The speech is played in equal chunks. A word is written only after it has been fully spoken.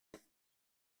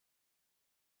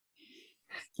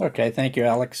Okay, thank you,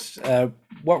 Alex.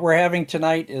 What we're having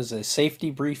tonight is a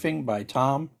safety briefing by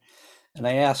Tom, and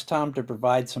I asked Tom to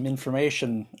provide some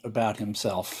information about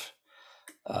himself.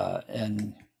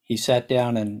 And he sat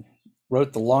down and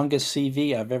wrote the longest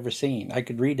CV I've ever seen. I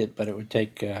could read it, but it would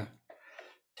take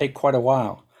quite a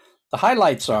while. The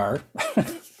highlights are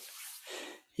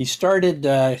he started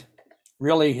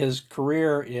really his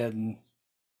career in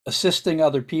assisting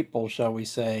other people, shall we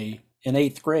say, in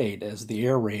eighth grade as the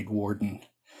air raid warden.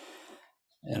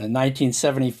 And in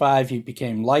 1975, he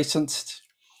became licensed.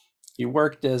 He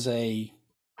worked as a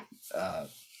uh,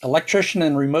 electrician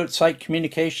and remote site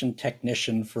communication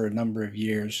technician for a number of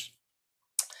years,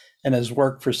 and has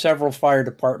worked for several fire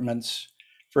departments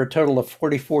for a total of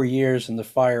 44 years in the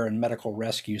fire and medical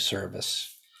rescue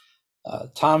service.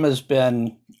 Tom has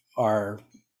been our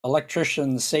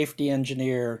electrician safety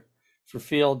engineer for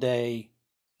field day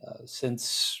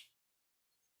since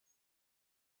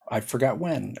I forgot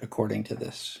when, according to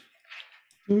this.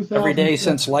 Every day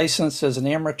since 2007. licensed as an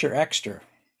amateur extra.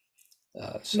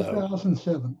 So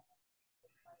 2007.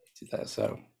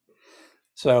 so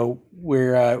so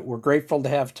we're grateful to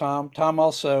have Tom. Tom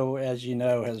also, as you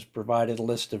know, has provided a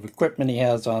list of equipment he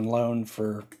has on loan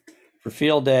for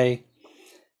field day,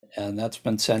 and that's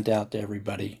been sent out to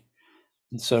everybody.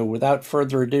 And so, without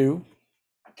further ado,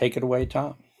 take it away,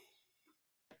 Tom.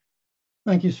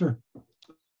 Thank you, sir.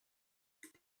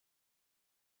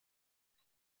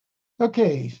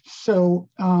 Okay, so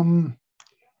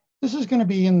this is going to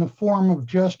be in the form of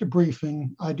just a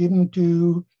briefing. I didn't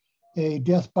do a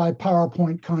death by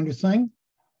PowerPoint kind of thing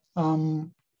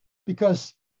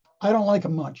because I don't like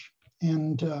them much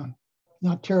and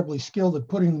not terribly skilled at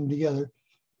putting them together.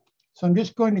 So I'm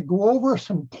just going to go over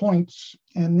some points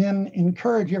and then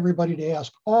encourage everybody to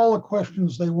ask all the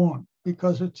questions they want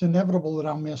because it's inevitable that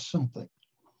I'll miss something.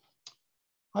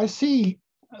 I see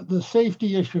the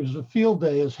safety issues of field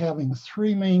day as having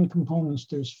three main components.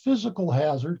 There's physical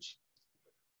hazards,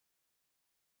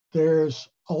 there's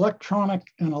electronic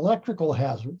and electrical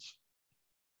hazards,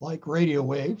 like radio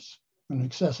waves and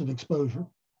excessive exposure.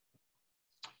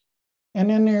 And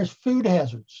then there's food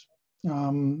hazards.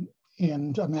 And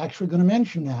I'm actually going to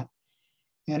mention that.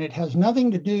 And it has nothing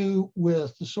to do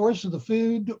with the source of the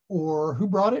food or who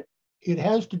brought it. It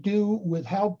has to do with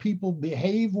how people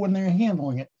behave when they're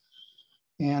handling it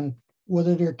and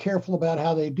whether they're careful about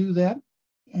how they do that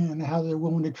and how they're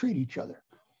willing to treat each other.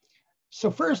 So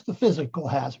first, the physical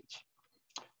hazards.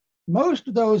 Most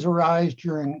of those arise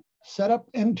during setup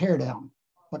and teardown,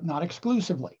 but not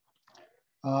exclusively.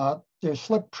 There's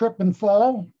slip, trip, and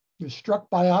fall. There's struck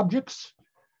by objects,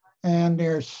 and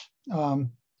there's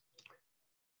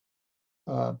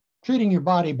treating your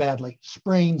body badly,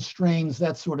 sprains, strains,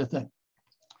 that sort of thing.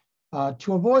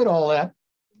 To avoid all that,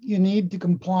 you need to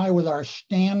comply with our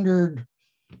standard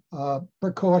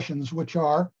precautions, which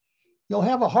are you'll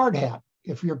have a hard hat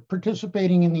if you're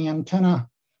participating in the antenna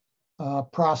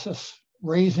process,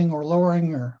 raising or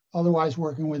lowering or otherwise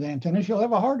working with antennas, you'll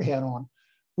have a hard hat on.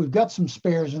 We've got some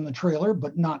spares in the trailer,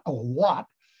 but not a lot.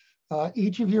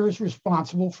 Each of you is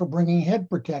responsible for bringing head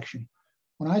protection.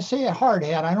 When I say a hard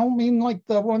hat, I don't mean like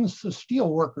the ones the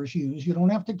steel workers use. You don't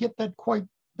have to get that quite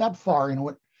that far into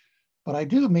it. But I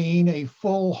do mean a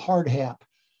full hard hat.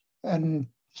 And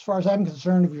as far as I'm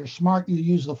concerned, if you're smart, you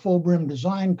use the full brim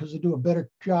design because they do a better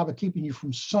job of keeping you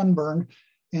from sunburn.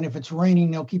 And if it's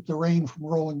raining, they'll keep the rain from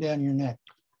rolling down your neck.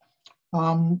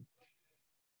 In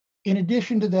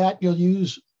addition to that, you'll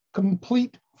use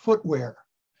complete footwear,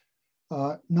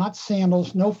 not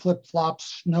sandals, no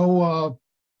flip-flops, no,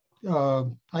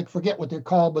 I forget what they're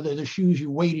called, but they're the shoes you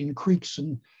wade in creeks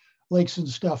and lakes and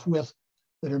stuff with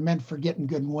that are meant for getting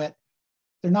good and wet.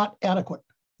 They're not adequate.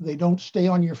 They don't stay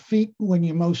on your feet when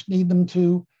you most need them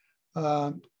to.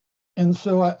 And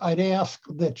so I'd ask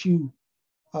that you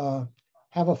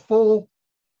have a full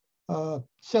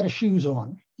set of shoes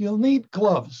on. You'll need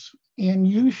gloves, and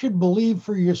you should believe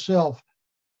for yourself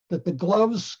that the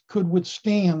gloves could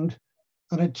withstand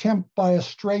an attempt by a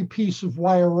stray piece of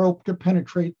wire rope to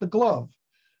penetrate the glove.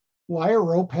 Wire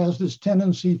rope has this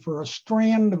tendency for a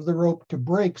strand of the rope to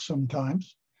break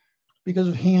sometimes because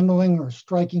of handling or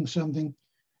striking something.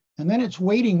 And then it's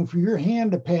waiting for your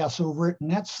hand to pass over it, and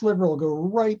that sliver will go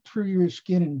right through your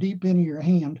skin and deep into your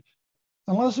hand.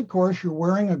 Unless, of course, you're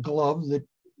wearing a glove that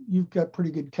you've got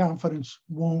pretty good confidence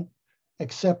won't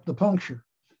accept the puncture.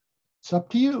 It's up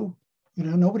to you. You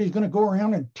know, nobody's going to go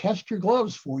around and test your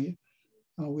gloves for you.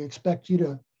 We expect you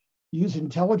to use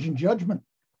intelligent judgment.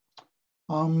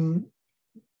 Then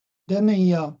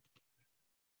the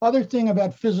other thing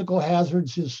about physical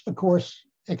hazards is, of course,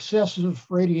 excessive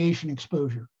radiation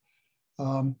exposure.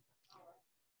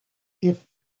 if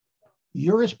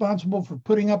you're responsible for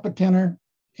putting up an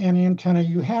antenna,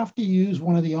 you have to use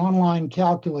one of the online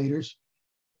calculators,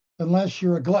 unless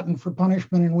you're a glutton for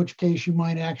punishment, in which case you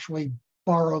might actually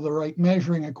borrow the right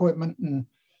measuring equipment and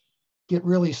get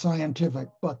really scientific.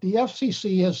 But the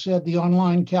FCC has said the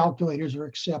online calculators are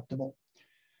acceptable.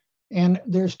 And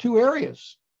there's two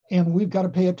areas, and we've got to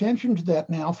pay attention to that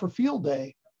now for field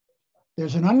day.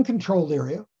 There's an uncontrolled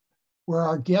area where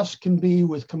our guests can be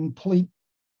with complete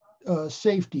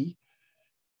safety.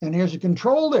 And there's a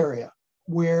controlled area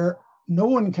where no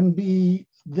one can be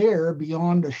there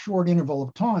beyond a short interval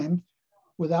of time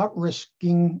without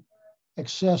risking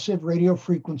excessive radio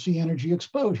frequency energy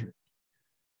exposure.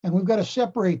 And we've got to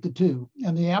separate the two.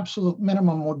 And the absolute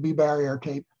minimum would be barrier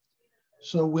tape.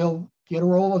 So we'll get a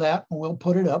roll of that and we'll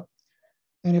put it up.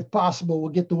 And if possible,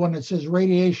 we'll get the one that says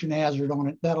radiation hazard on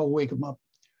it. That'll wake them up.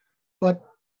 But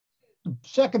the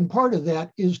second part of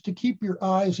that is to keep your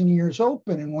eyes and ears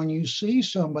open. And when you see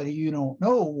somebody you don't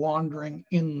know wandering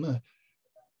in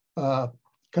the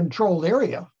controlled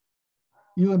area,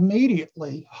 you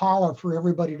immediately holler for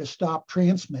everybody to stop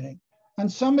transmitting.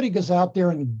 And somebody goes out there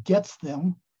and gets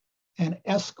them and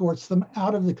escorts them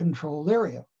out of the controlled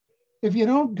area. If you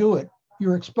don't do it,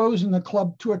 you're exposing the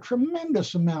club to a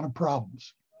tremendous amount of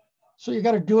problems. So you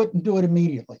got to do it and do it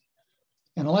immediately.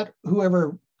 And let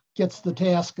whoever gets the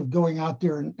task of going out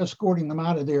there and escorting them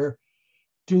out of there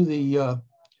do the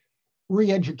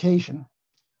re-education.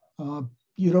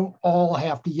 You don't all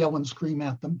have to yell and scream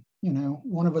at them. You know,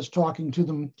 one of us talking to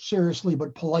them seriously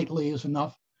but politely is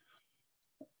enough.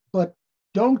 But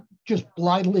don't just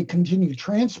blithely continue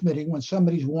transmitting when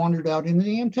somebody's wandered out into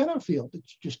the antenna field.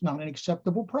 It's just not an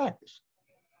acceptable practice.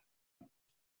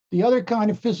 The other kind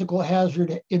of physical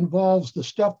hazard involves the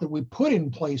stuff that we put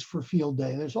in place for field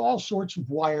day. There's all sorts of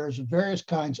wires of various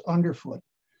kinds underfoot.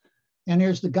 And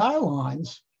there's the guy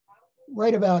lines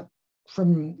right about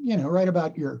from, right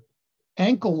about your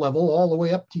ankle level all the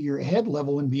way up to your head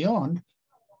level and beyond.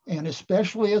 And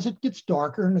especially as it gets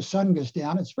darker and the sun goes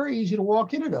down, it's very easy to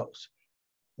walk into those.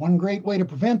 One great way to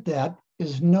prevent that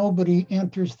is nobody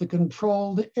enters the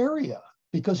controlled area,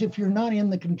 because if you're not in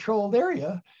the controlled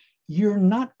area, you're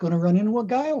not going to run into a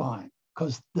guy line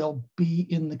because they'll be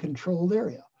in the controlled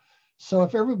area. So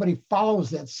if everybody follows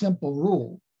that simple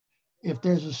rule, if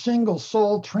there's a single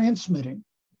soul transmitting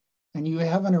and you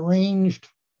haven't arranged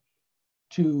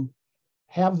to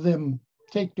have them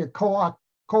take their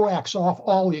coax off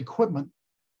all the equipment,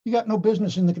 you got no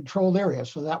business in the controlled area.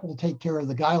 So that will take care of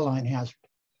the guy line hazard.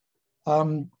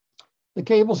 The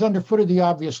cables underfoot are the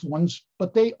obvious ones,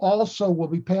 but they also will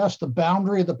be past the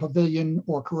boundary of the pavilion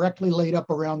or correctly laid up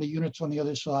around the units on the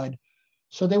other side.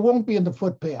 So they won't be in the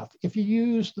footpath. If you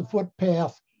use the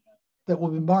footpath that will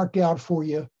be marked out for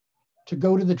you to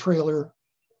go to the trailer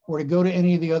or to go to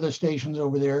any of the other stations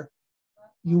over there,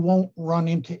 you won't run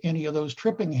into any of those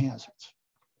tripping hazards.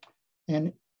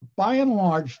 And by and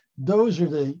large, those are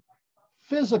the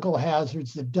physical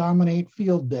hazards that dominate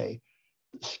field day.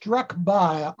 Struck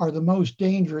by are the most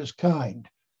dangerous kind.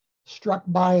 Struck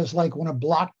by is like when a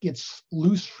block gets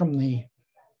loose from the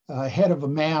head of a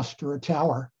mast or a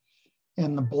tower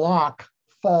and the block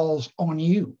falls on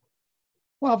you.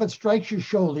 Well, if it strikes your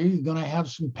shoulder, you're going to have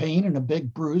some pain and a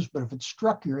big bruise, but if it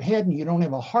struck your head and you don't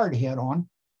have a hard hat on,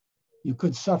 you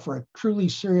could suffer a truly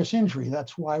serious injury.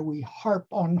 That's why we harp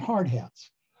on hard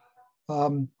hats.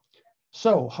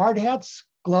 So hard hats,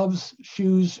 gloves,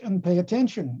 shoes, and pay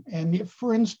attention. And if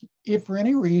for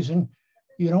any reason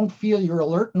you don't feel you're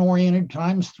alert and oriented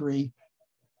 ×3,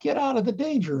 get out of the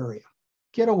danger area.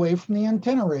 Get away from the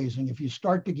antenna raising. If you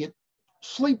start to get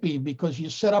sleepy because you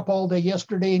sat up all day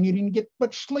yesterday and you didn't get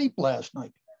much sleep last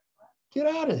night, get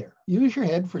out of there. Use your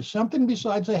head for something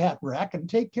besides a hat rack and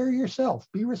take care of yourself.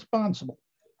 Be responsible.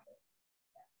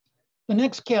 The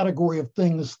next category of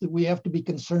things that we have to be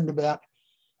concerned about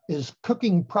is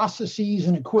cooking processes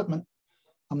and equipment.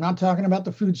 I'm not talking about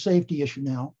the food safety issue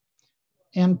now.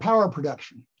 And power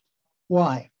production.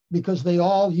 Why? Because they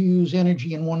all use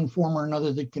energy in one form or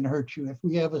another that can hurt you. If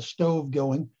we have a stove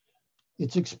going,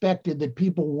 it's expected that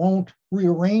people won't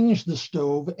rearrange the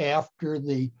stove after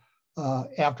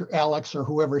Alex or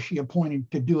whoever she appointed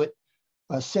to do it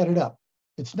set it up.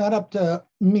 It's not up to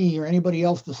me or anybody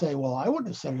else to say, well, I wouldn't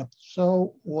have set it up.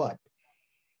 So what?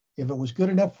 If it was good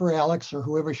enough for Alex or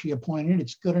whoever she appointed,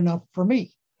 it's good enough for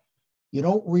me. You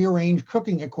don't rearrange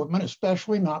cooking equipment,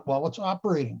 especially not while it's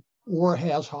operating or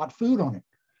has hot food on it.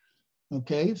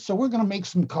 Okay, so we're going to make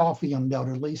some coffee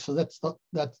undoubtedly. So that's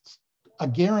a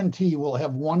guarantee we'll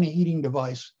have one heating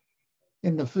device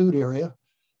in the food area.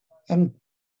 And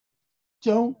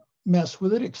don't mess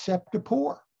with it except to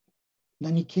pour.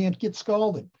 Then you can't get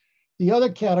scalded. The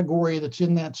other category that's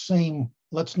in that same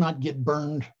let's not get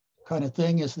burned kind of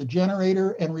thing is the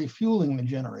generator and refueling the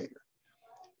generator.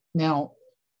 Now,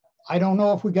 I don't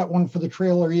know if we got one for the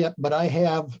trailer yet, but I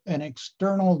have an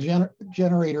external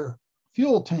generator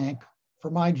fuel tank for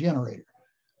my generator.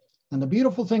 And the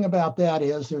beautiful thing about that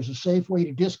is there's a safe way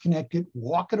to disconnect it,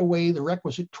 walk it away the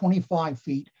requisite 25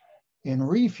 feet, and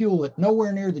refuel it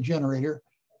nowhere near the generator,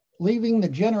 leaving the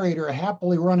generator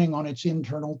happily running on its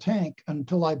internal tank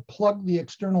until I plug the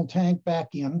external tank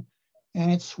back in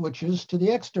and it switches to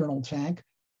the external tank,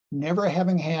 never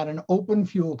having had an open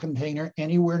fuel container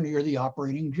anywhere near the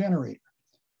operating generator.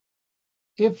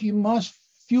 If you must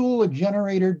fuel a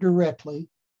generator directly,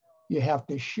 you have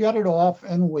to shut it off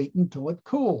and wait until it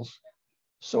cools.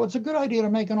 So it's a good idea to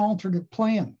make an alternate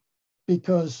plan,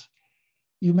 because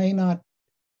you may not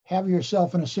have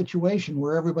yourself in a situation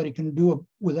where everybody can do it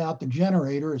without the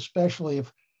generator, especially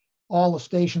if all the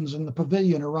stations in the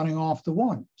pavilion are running off the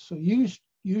one. So use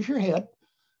your head,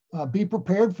 be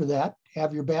prepared for that,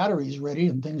 have your batteries ready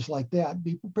and things like that.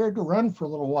 Be prepared to run for a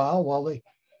little while they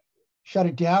shut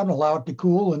it down, allow it to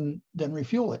cool, and then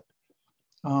refuel it.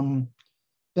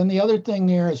 Then the other thing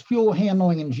there is fuel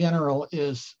handling in general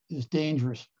is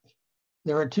dangerous.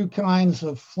 There are two kinds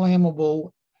of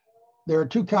burnable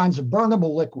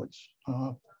liquids.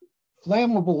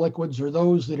 Flammable liquids are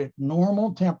those that at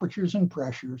normal temperatures and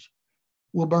pressures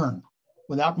will burn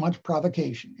without much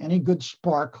provocation. Any good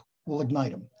spark will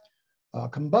ignite them.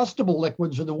 Combustible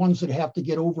liquids are the ones that have to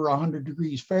get over 100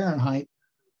 degrees Fahrenheit,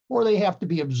 or they have to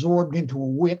be absorbed into a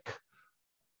wick,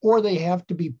 or they have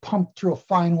to be pumped through a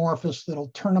fine orifice that'll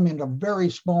turn them into very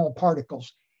small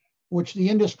particles, which the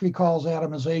industry calls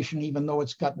atomization, even though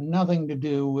it's got nothing to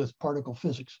do with particle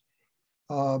physics.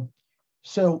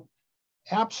 So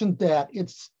absent that,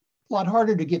 it's a lot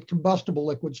harder to get combustible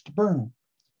liquids to burn.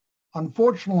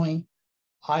 Unfortunately,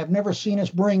 I've never seen us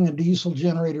bring a diesel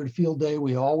generator to field day.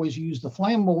 We always use the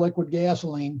flammable liquid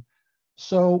gasoline.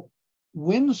 So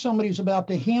when somebody's about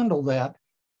to handle that,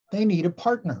 they need a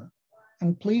partner.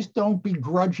 And please don't be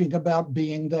grudging about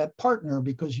being that partner,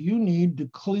 because you need to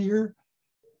clear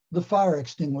the fire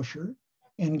extinguisher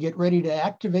and get ready to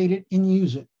activate it and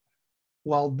use it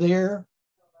while they're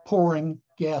pouring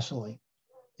gasoline.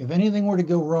 If anything were to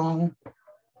go wrong,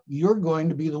 you're going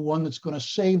to be the one that's going to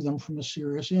save them from a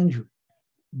serious injury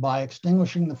by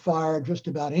extinguishing the fire just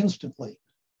about instantly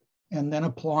and then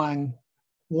applying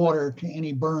water to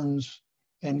any burns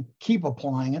and keep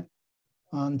applying it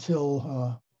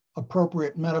until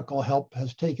appropriate medical help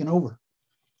has taken over.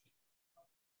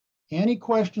 Any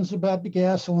questions about the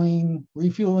gasoline,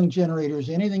 refueling generators,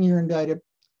 anything you're in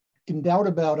doubt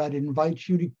about, I'd invite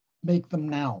you to make them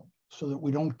now so that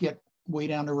we don't get way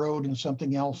down the road and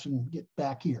something else and get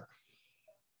back here.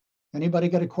 Anybody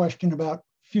got a question about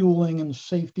fueling and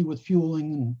safety with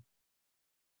fueling?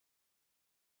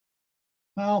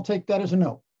 I'll take that as a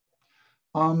no.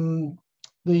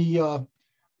 The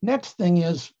next thing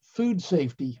is food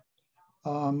safety.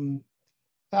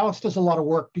 Alex does a lot of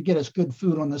work to get us good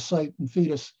food on the site and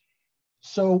feed us.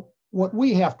 So what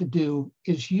we have to do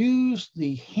is use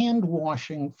the hand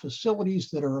washing facilities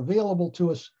that are available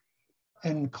to us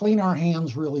and clean our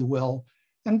hands really well.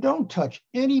 And don't touch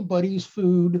anybody's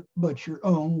food but your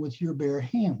own with your bare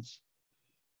hands.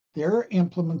 There are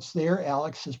implements there.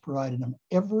 Alex has provided them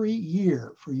every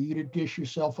year for you to dish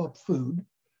yourself up food.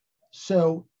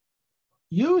 So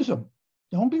use them.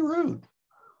 Don't be rude.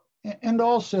 And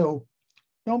also,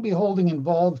 don't be holding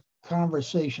involved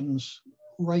conversations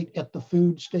right at the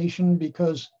food station,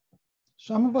 because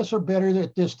some of us are better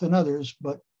at this than others,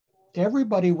 but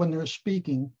everybody, when they're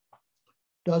speaking,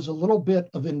 does a little bit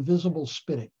of invisible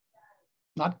spitting.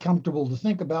 Not comfortable to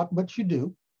think about, but you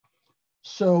do.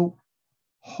 So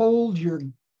hold your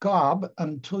gob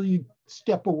until you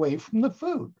step away from the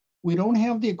food. We don't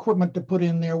have the equipment to put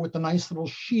in there with a nice little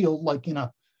shield like in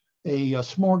a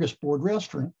smorgasbord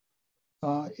restaurant.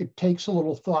 It takes a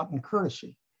little thought and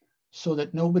courtesy so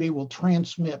that nobody will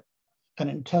transmit an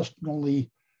intestinally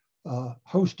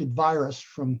hosted virus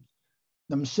from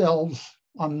themselves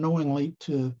unknowingly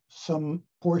to some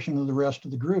portion of the rest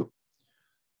of the group.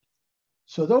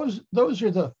 So those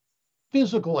are the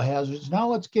physical hazards. Now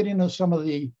let's get into some of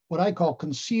the, what I call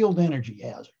concealed energy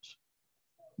hazards.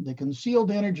 The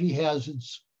concealed energy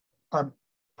hazards are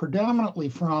predominantly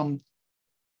from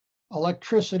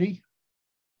electricity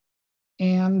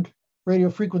and radio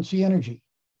frequency energy.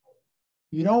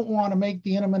 You don't want to make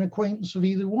the intimate acquaintance of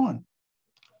either one.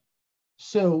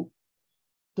 So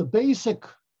the basic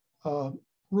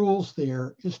rules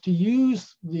there is to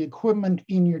use the equipment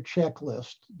in your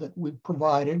checklist that we've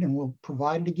provided, and we'll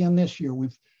provide it again this year.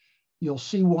 You'll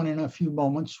see one in a few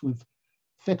moments. We've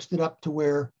fixed it up to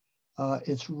where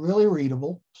it's really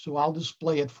readable. So I'll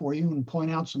display it for you and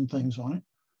point out some things on it.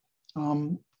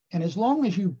 And as long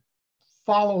as you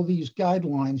follow these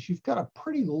guidelines, you've got a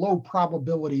pretty low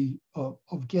probability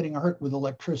of getting hurt with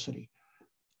electricity.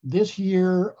 This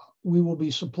year, we will be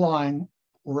supplying,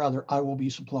 or rather, I will be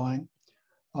supplying,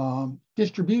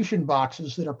 distribution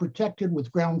boxes that are protected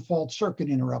with ground fault circuit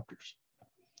interrupters.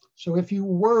 So if you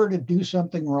were to do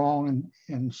something wrong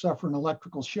and suffer an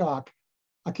electrical shock,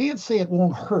 I can't say it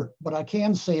won't hurt, but I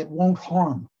can say it won't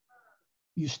harm.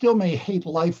 You still may hate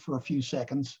life for a few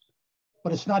seconds,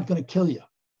 but it's not going to kill you.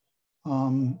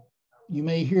 You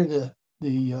may hear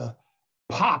the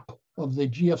pop of the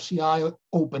GFCI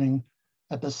opening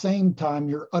at the same time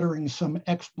you're uttering some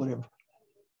expletive,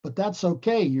 but that's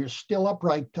okay. You're still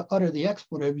upright to utter the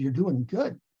expletive. You're doing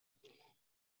good.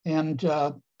 And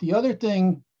the other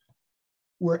thing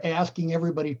we're asking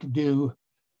everybody to do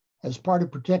as part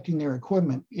of protecting their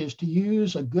equipment is to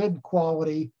use a good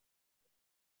quality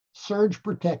surge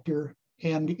protector.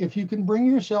 And if you can bring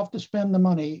yourself to spend the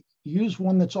money, use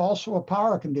one that's also a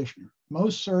power conditioner.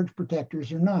 Most surge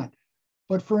protectors are not.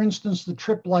 But for instance, the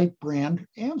Trip Light brand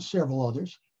and several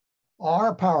others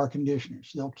are power conditioners.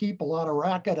 They'll keep a lot of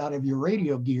racket out of your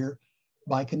radio gear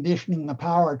by conditioning the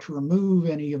power to remove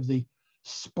any of the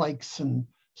spikes and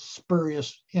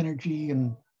spurious energy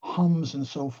and hums and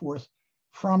so forth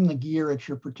from the gear at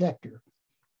your protector.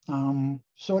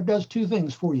 So it does two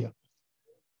things for you.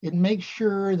 It makes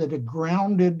sure that a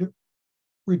grounded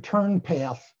return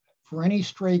path for any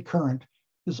stray current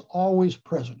is always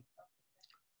present.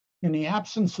 In the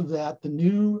absence of that, the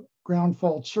new ground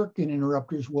fault circuit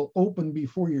interrupters will open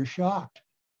before you're shocked.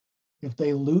 If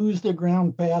they lose their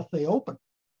ground path, they open.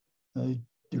 They're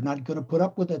not going to put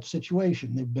up with that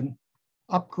situation. They've been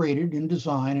upgraded in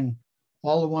design, and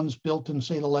all the ones built in,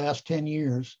 say, the last 10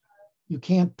 years, you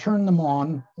can't turn them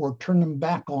on or turn them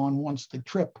back on once they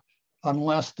trip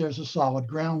unless there's a solid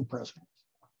ground present.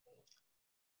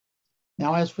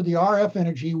 Now, as for the RF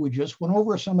energy, we just went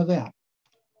over some of that.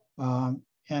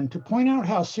 And to point out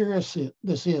how serious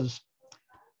this is,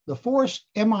 the 4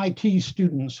 MIT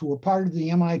students who were part of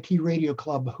the MIT Radio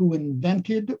Club who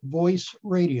invented voice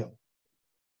radio,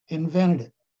 invented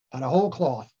it out of whole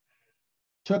cloth,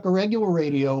 took a regular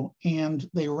radio and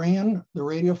they ran the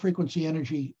radio frequency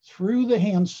energy through the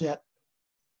handset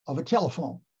of a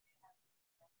telephone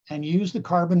and used the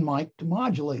carbon mic to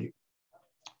modulate it.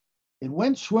 It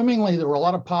went swimmingly. There were a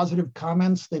lot of positive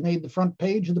comments. They made the front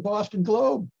page of the Boston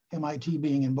Globe, MIT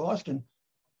being in Boston.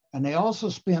 And they also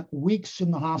spent weeks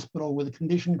in the hospital with a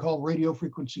condition called radio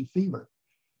frequency fever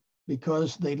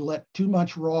because they'd let too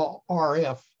much raw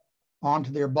RF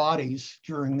onto their bodies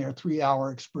during their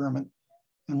 3-hour experiment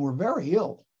and were very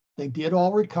ill. They did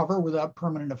all recover without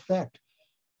permanent effect,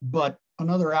 but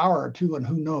another hour or two and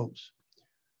who knows.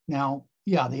 Now,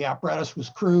 yeah, the apparatus was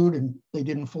crude and they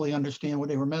didn't fully understand what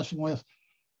they were messing with,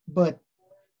 but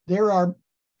there are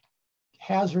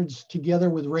hazards together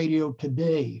with radio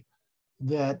today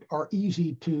that are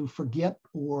easy to forget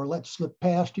or let slip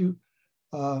past you.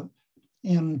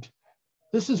 And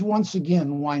this is once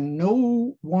again why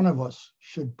no one of us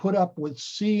should put up with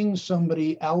seeing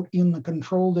somebody out in the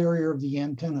controlled area of the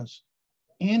antennas.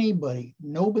 Anybody,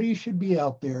 nobody should be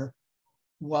out there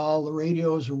while the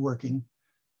radios are working,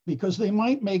 because they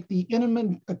might make the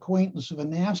intimate acquaintance of a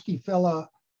nasty fella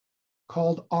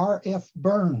called RF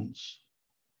burns.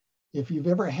 If you've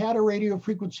ever had a radio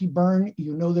frequency burn,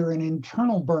 you know they're an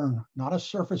internal burn, not a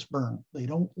surface burn. They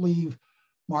don't leave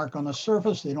mark on the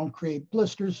surface. They don't create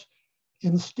blisters.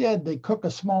 Instead, they cook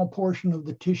a small portion of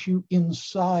the tissue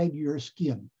inside your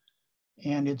skin.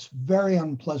 And it's very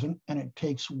unpleasant and it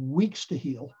takes weeks to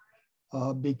heal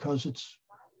because it's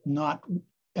not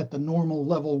at the normal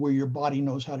level where your body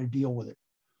knows how to deal with it.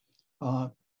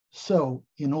 So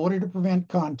in order to prevent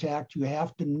contact, you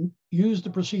have to use the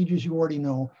procedures you already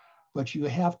know, but you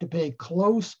have to pay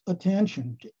close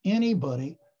attention to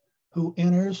anybody who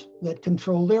enters that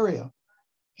controlled area.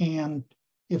 And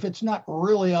if it's not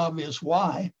really obvious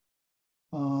why,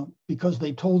 because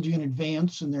they told you in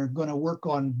advance and they're going to work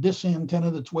on this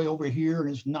antenna that's way over here and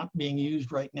is not being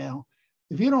used right now,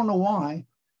 if you don't know why,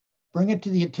 bring it to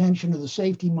the attention of the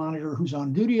safety monitor who's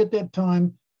on duty at that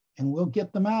time, and we'll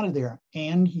get them out of there.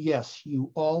 And yes,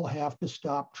 you all have to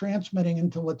stop transmitting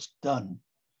until it's done.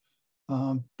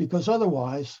 Because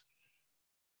otherwise,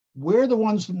 we're the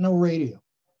ones that know radio.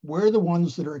 We're the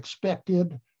ones that are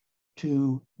expected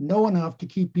to know enough to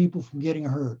keep people from getting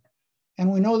hurt. And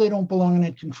we know they don't belong in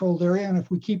that controlled area. And if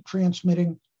we keep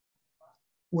transmitting,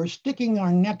 we're sticking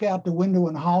our neck out the window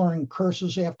and hollering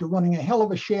curses after running a hell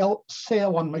of a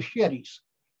sale on machetes.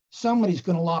 somebody's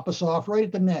going to lop us off right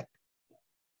at the neck.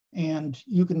 And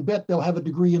you can bet they'll have a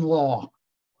degree in law.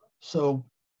 So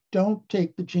don't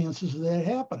take the chances of that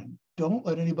happening. Don't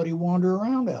let anybody wander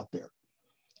around out there.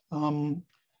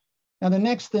 Now, the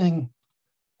next thing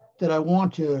that I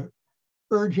want to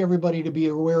urge everybody to be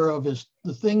aware of is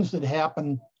the things that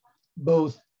happen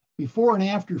both before and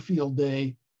after field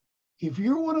day. If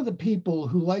you're one of the people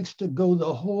who likes to go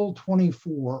the whole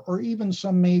 24 or even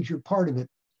some major part of it,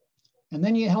 and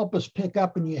then you help us pick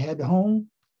up and you head home,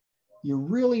 you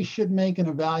really should make an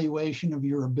evaluation of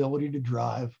your ability to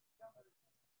drive.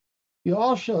 You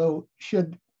also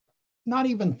should not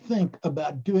even think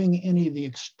about doing any of the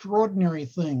extraordinary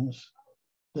things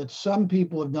that some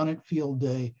people have done at field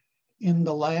day. In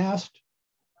the last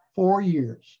 4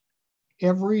 years,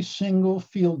 every single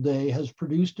field day has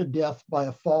produced a death by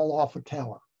a fall off a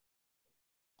tower.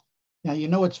 Now, you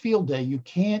know it's field day. You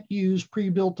can't use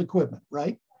pre-built equipment,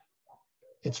 right?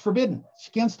 It's forbidden. It's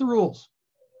against the rules.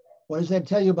 What does that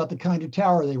tell you about the kind of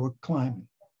tower they were climbing?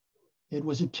 It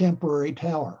was a temporary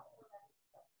tower.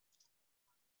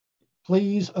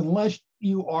 Please, unless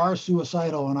you are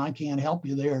suicidal and I can't help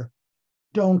you there,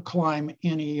 don't climb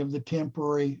any of the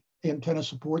temporary antenna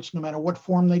supports, no matter what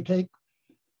form they take.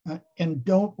 And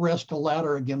don't rest a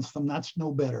ladder against them. That's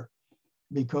no better,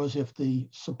 because if the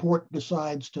support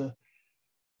decides to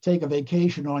take a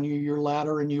vacation on you, your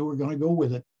ladder and you are going to go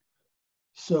with it.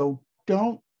 So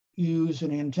don't use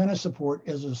an antenna support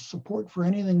as a support for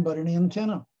anything but an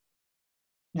antenna.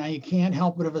 Now, you can't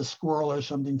help it if a squirrel or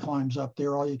something climbs up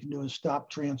there. All you can do is stop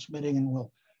transmitting and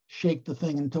we'll shake the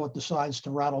thing until it decides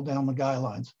to rattle down the guy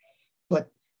lines. But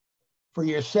for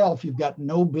yourself, you've got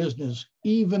no business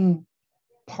even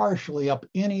partially up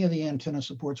any of the antenna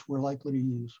supports we're likely to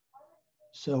use.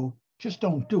 So just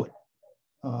don't do it.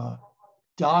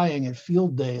 Dying at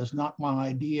field day is not my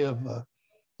idea of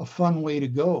a fun way to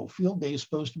go. Field day is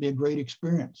supposed to be a great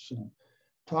experience, and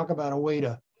talk about a way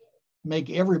to make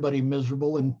everybody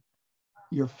miserable and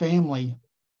your family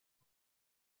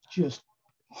just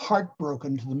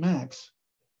heartbroken to the max.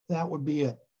 That would be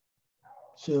it.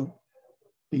 So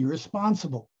be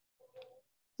responsible.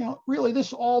 Now, really,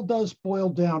 this all does boil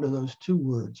down to those two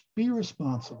words: be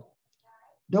responsible.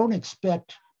 Don't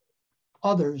expect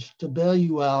others to bail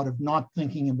you out of not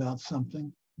thinking about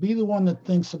something. Be the one that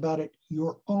thinks about it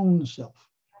your own self.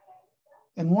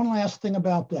 And one last thing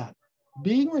about that: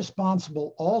 being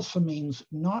responsible also means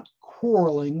not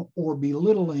quarreling or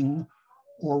belittling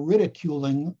or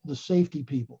ridiculing the safety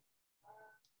people.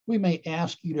 We may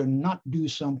ask you to not do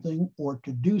something or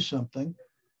to do something,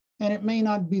 and it may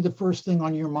not be the first thing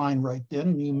on your mind right then,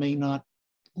 and you may not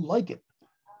like it.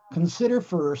 Consider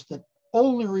first that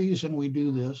only reason we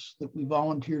do this, that we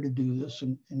volunteer to do this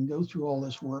and go through all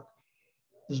this work,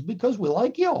 is because we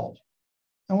like y'all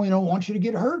and we don't want you to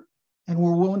get hurt. And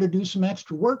we're willing to do some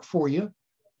extra work for you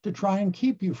to try and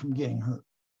keep you from getting hurt.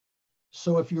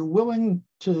 So if you're willing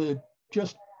to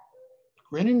just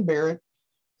grin and bear it,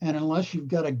 and unless you've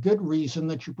got a good reason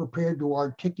that you're prepared to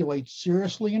articulate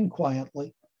seriously and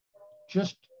quietly,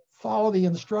 just follow the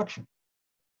instruction.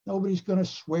 Nobody's going to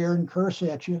swear and curse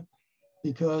at you,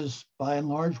 because by and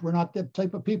large, we're not that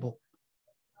type of people.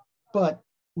 But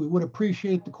we would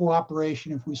appreciate the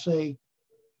cooperation if we say,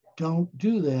 don't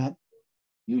do that.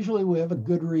 Usually we have a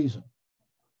good reason,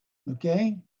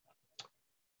 okay?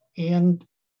 And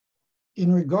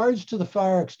in regards to the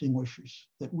fire extinguishers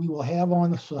that we will have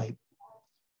on the site,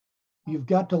 you've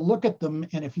got to look at them,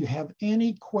 and if you have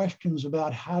any questions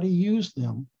about how to use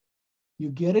them, you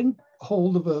get in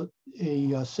hold of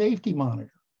a safety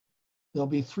monitor. There'll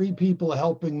be 3 people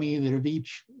helping me that have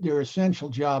each, their essential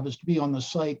job is to be on the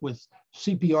site with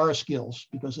CPR skills,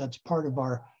 because that's part of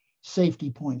our safety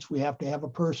points. We have to have a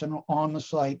person on the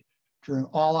site during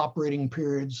all operating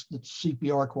periods that's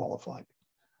CPR qualified.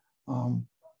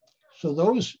 So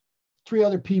those 3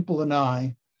 other people and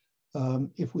I,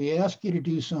 if we ask you to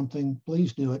do something,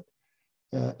 please do it,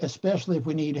 especially if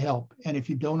we need help. And if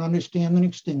you don't understand an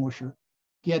extinguisher,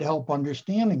 get help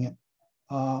understanding it.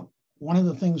 One of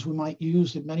the things we might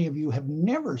use that many of you have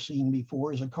never seen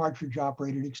before is a cartridge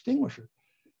operated extinguisher.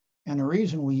 And the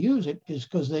reason we use it is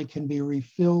because they can be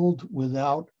refilled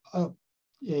without a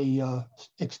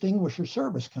extinguisher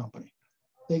service company.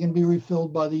 They can be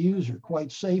refilled by the user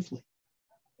quite safely,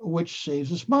 which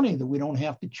saves us money, that we don't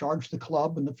have to charge the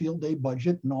club and the field day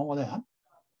budget and all of that.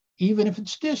 Even if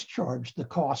it's discharged, the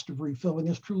cost of refilling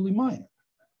is truly minor.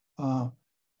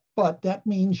 But that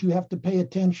means you have to pay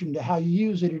attention to how you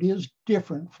use it. It is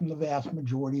different from the vast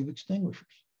majority of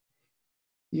extinguishers.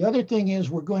 The other thing is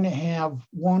we're going to have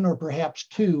 1 or perhaps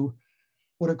 2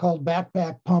 what are called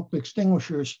backpack pump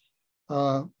extinguishers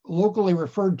locally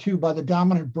referred to by the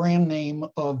dominant brand name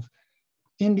of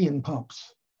Indian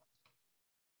pumps.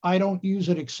 I don't use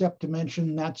it except to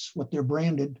mention that's what they're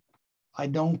branded. I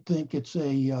don't think it's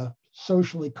a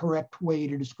socially correct way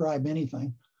to describe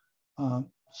anything.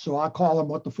 So I call them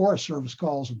what the Forest Service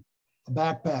calls them, a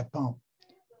backpack pump.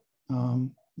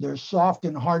 There's soft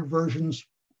and hard versions.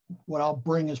 What I'll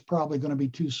bring is probably going to be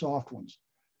 2 soft ones.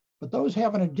 But those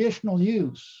have an additional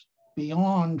use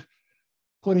beyond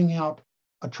putting out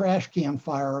a trash can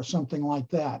fire or something like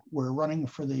that, where running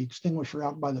for the extinguisher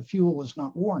out by the fuel is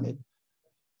not warranted.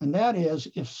 And that is,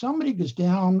 if somebody goes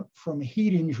down from a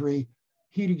heat injury,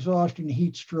 heat exhaustion,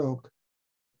 heat stroke,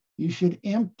 you should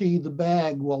empty the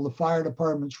bag while the fire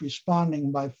department's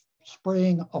responding by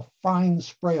spraying a fine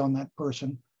spray on that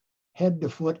person, head to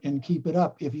foot, and keep it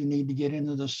up. If you need to get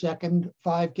into the second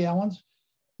 5 gallons,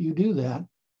 you do that.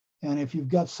 And if you've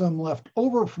got some left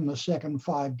over from the second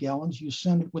 5 gallons, you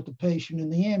send it with the patient in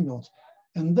the ambulance,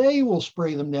 and they will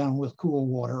spray them down with cool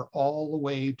water all the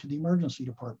way to the emergency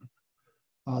department.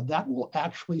 That will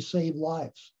actually save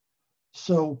lives.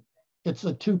 So it's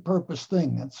a 2-purpose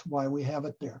thing. That's why we have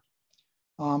it there.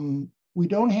 We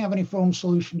don't have any foam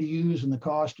solution to use, and the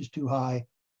cost is too high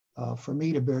for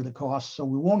me to bear the cost. So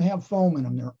we won't have foam in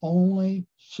them. They're only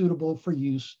suitable for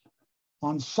use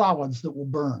on solids that will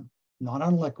burn, not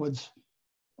on liquids.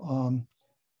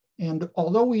 And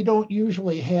although we don't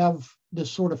usually have this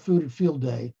sort of food at field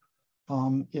day,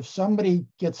 if somebody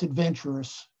gets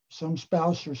adventurous, some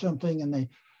spouse or something, and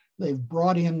they've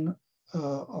brought in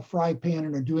a fry pan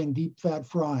and are doing deep fat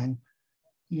frying,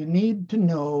 you need to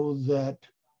know that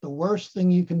the worst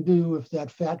thing you can do if that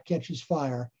fat catches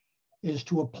fire is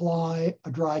to apply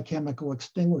a dry chemical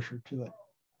extinguisher to it,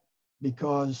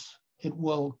 because it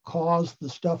will cause the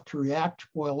stuff to react,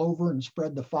 boil over, and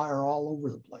spread the fire all over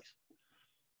the place.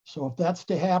 So if that's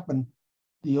to happen,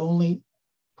 the only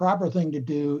proper thing to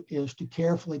do is to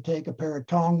carefully take a pair of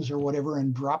tongs or whatever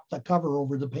and drop the cover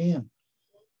over the pan,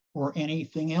 or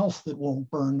anything else that won't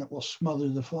burn, that will smother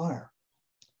the fire.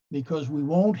 Because we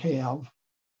won't have,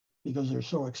 because they're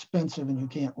so expensive and you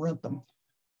can't rent them,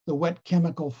 the wet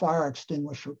chemical fire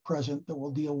extinguisher present that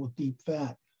will deal with deep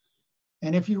fat.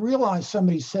 And if you realize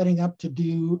somebody's setting up to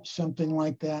do something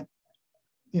like that,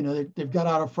 you know, they've got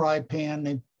out a fry pan,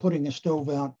 they're putting a stove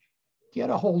out, get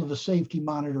a hold of a safety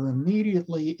monitor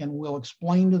immediately, and we'll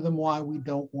explain to them why we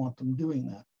don't want them doing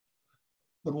that.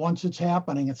 But once it's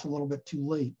happening, it's a little bit too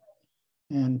late.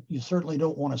 And you certainly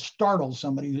don't want to startle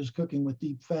somebody who's cooking with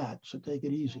deep fat, so take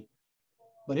it easy.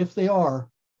 But if they are,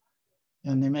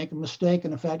 and they make a mistake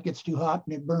and the fat gets too hot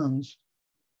and it burns,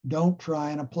 don't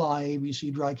try and apply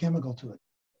ABC dry chemical to it.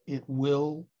 It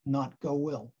will not go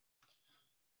well.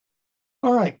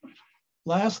 All right,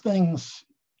 last things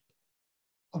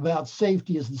about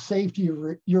safety is the safety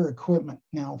of your equipment.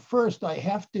 Now, first, I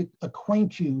have to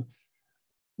acquaint you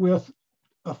with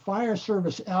a fire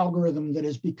service algorithm that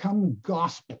has become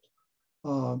gospel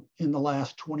in the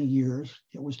last 20 years.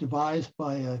 It was devised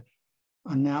by a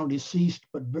now deceased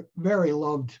but very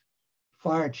loved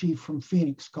fire chief from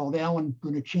Phoenix called Alan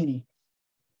Brunicini.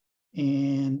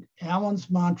 And Alan's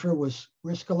mantra was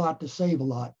risk a lot to save a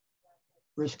lot,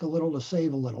 risk a little to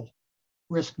save a little,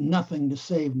 risk nothing to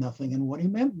save nothing. And what he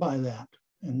meant by that,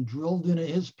 and drilled into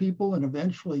his people and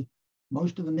eventually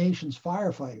most of the nation's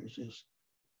firefighters, is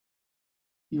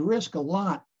you risk a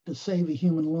lot to save a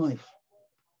human life.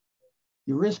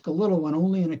 You risk a little and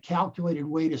only in a calculated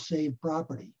way to save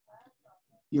property.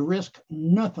 You risk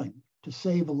nothing to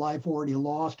save a life already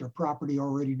lost or property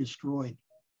already destroyed.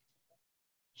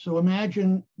 So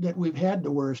imagine that we've had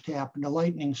the worst happen. A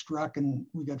lightning struck and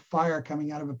we got fire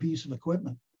coming out of a piece of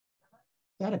equipment.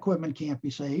 That equipment can't be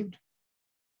saved.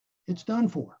 It's done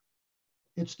for.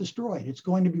 It's destroyed. It's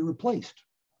going to be replaced.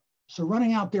 So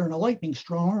running out there in a lightning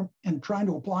storm and trying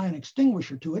to apply an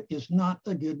extinguisher to it is not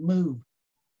a good move.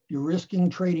 You're risking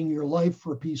trading your life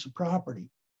for a piece of property.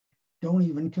 Don't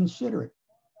even consider it.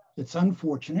 It's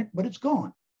unfortunate, but it's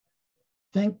gone.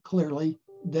 Think clearly,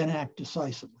 then act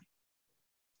decisively.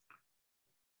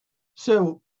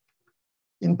 So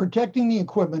in protecting the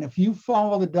equipment, if you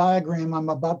follow the diagram I'm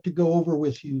about to go over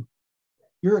with you,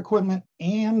 your equipment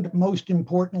and most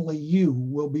importantly, you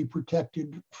will be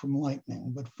protected from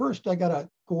lightning. But first, I gotta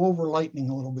go over lightning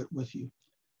a little bit with you.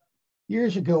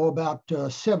 Years ago, about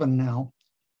 7 now,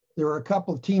 there were a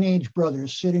couple of teenage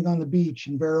brothers sitting on the beach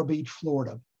in Vero Beach,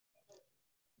 Florida.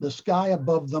 The sky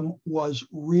above them was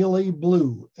really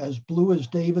blue as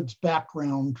David's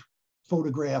background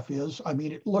photograph is. I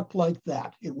mean, it looked like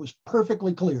that. It was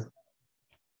perfectly clear.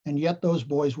 And yet those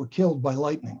boys were killed by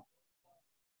lightning.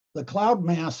 The cloud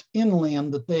mass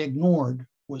inland that they ignored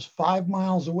was 5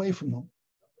 miles away from them.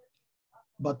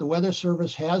 But the Weather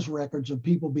Service has records of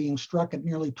people being struck at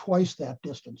nearly twice that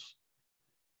distance.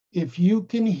 If you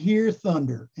can hear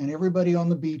thunder, and everybody on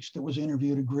the beach that was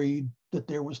interviewed agreed that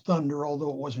there was thunder, although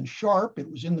it wasn't sharp,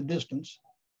 it was in the distance,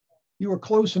 you were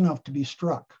close enough to be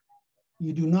struck.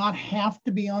 You do not have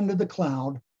to be under the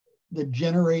cloud that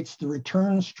generates the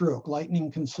return stroke.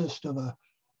 Lightning consists of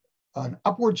an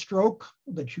upward stroke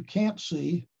that you can't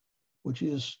see, which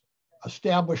is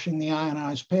establishing the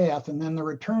ionized path, and then the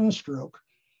return stroke,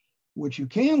 which you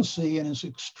can see and is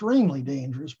extremely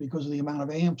dangerous because of the amount of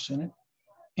amps in it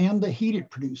and the heat it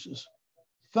produces.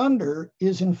 Thunder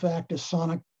is in fact a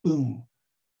sonic boom.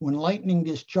 When lightning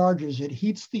discharges, it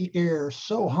heats the air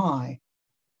so high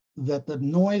that the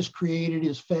noise created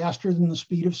is faster than the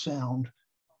speed of sound.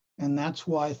 And that's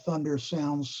why thunder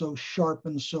sounds so sharp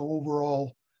and so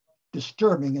overall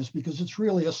disturbing, is because it's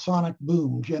really a sonic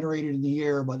boom generated in the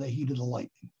air by the heat of the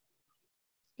lightning.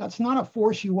 That's not a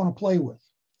force you want to play with.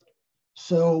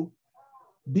 So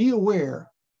be aware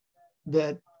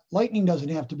that lightning doesn't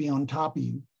have to be on top of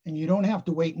you, and you don't have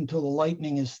to wait until the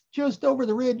lightning is just over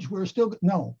the ridge. We're still,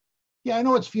 no. Yeah, I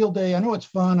know it's field day. I know it's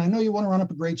fun. I know you want to run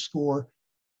up a great score.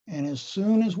 And as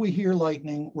soon as we hear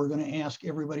lightning, we're going to ask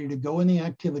everybody to go in the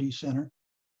activity center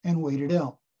and wait it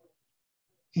out.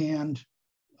 And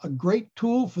a great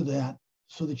tool for that,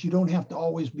 so that you don't have to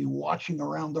always be watching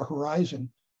around the horizon,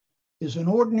 is an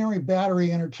ordinary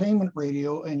battery entertainment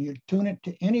radio, and you tune it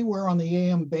to anywhere on the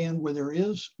AM band where there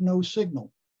is no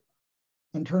signal,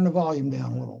 and turn the volume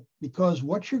down a little. Because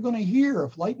what you're going to hear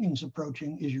if lightning's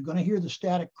approaching is you're going to hear the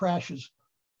static crashes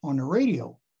on the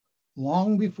radio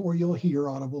long before you'll hear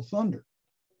audible thunder.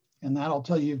 And that'll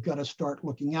tell you you've got to start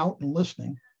looking out and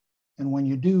listening. And when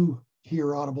you do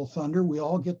hear audible thunder, we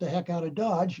all get the heck out of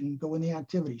Dodge and go in the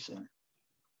activity center.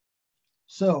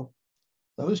 So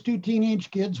those two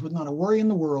teenage kids with not a worry in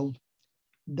the world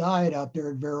died out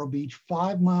there at Vero Beach,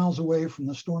 5 miles away from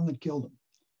the storm that killed them.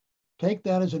 Take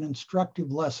that as an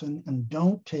instructive lesson, and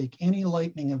don't take any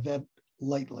lightning event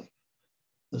lightly.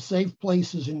 The safe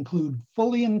places include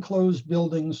fully enclosed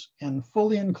buildings and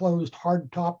fully enclosed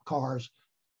hardtop cars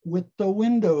with the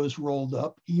windows rolled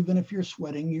up, even if you're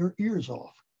sweating your ears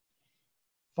off.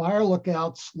 Fire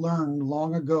lookouts learned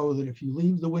long ago that if you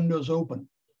leave the windows open,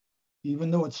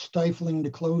 even though it's stifling to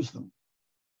close them,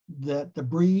 that the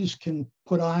breeze can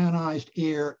put ionized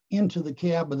air into the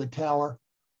cab of the tower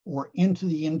or into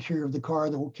the interior of the car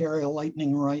that will carry a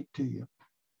lightning right to you.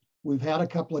 We've had a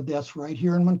couple of deaths right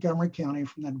here in Montgomery County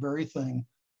from that very thing.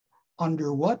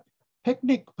 Under what?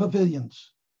 Picnic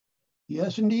pavilions.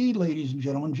 Yes, indeed, ladies and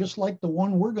gentlemen, just like the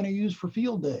one we're going to use for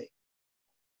field day.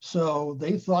 So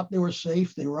they thought they were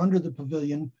safe. They were under the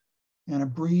pavilion, and a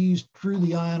breeze drew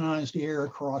the ionized air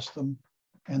across them,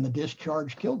 and the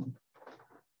discharge killed them.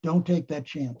 Don't take that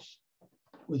chance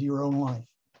with your own life.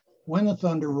 When the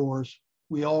thunder roars,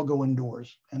 we all go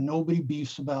indoors, and nobody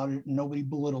beefs about it, and nobody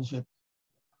belittles it.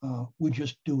 We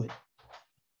just do it.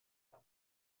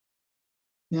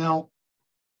 Now,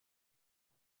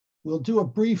 we'll do a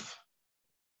brief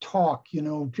talk,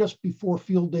 just before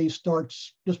field day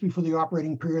starts, just before the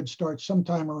operating period starts,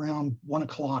 sometime around 1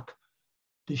 o'clock,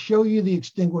 to show you the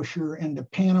extinguisher and to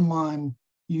pantomime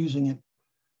using it.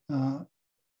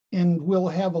 And we'll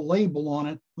have a label on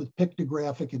it with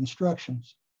pictographic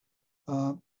instructions.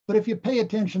 But if you pay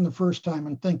attention the first time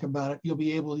and think about it, you'll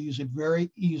be able to use it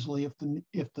very easily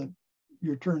if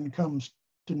your turn comes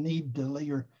to need to lay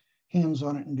your hands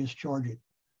on it and discharge it.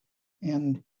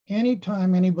 And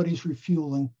anytime anybody's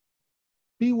refueling,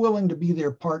 be willing to be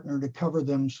their partner to cover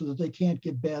them so that they can't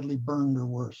get badly burned or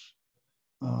worse.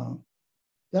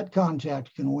 That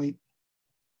contact can wait.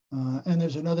 And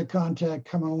there's another contact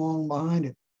coming along behind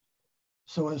it.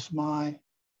 So as my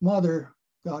mother,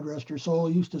 God rest her soul,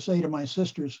 used to say to my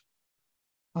sisters,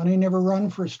 honey, never run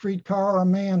for a streetcar or a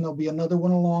man. There'll be another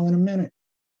one along in a minute.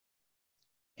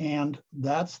 And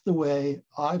that's the way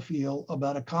I feel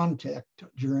about a contact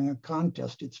during a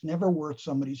contest. It's never worth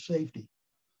somebody's safety.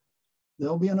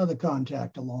 There'll be another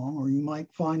contact along, or you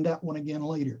might find that one again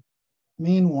later.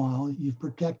 Meanwhile, you've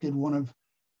protected one of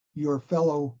your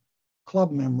fellow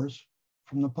club members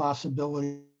from the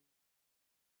possibility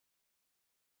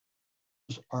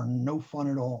are no fun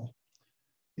at all.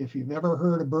 If you've ever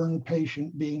heard a burned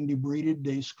patient being debrided,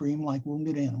 they scream like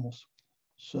wounded animals.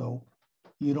 So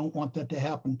you don't want that to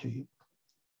happen to you.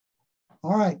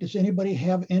 All right, does anybody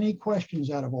have any questions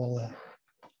out of all that?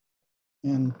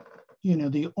 And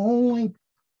the only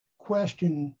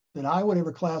question that I would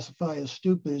ever classify as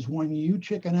stupid is when you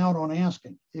chicken out on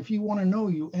asking. If you want to know,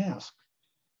 you ask.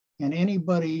 And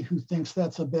anybody who thinks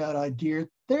that's a bad idea,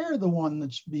 they're the one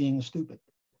that's being stupid.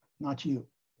 not you.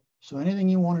 So anything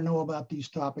you want to know about these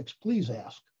topics, please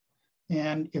ask.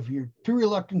 And if you're too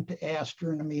reluctant to ask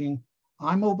during the meeting,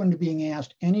 I'm open to being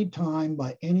asked anytime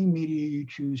by any media you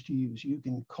choose to use. You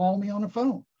can call me on the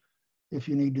phone if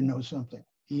you need to know something.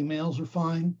 Emails are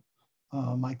fine.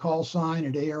 My call sign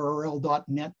at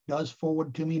arrl.net does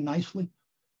forward to me nicely.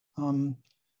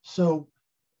 So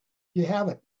you have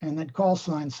it. And that call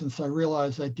sign, since I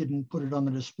realized I didn't put it on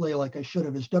the display like I should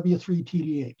have, is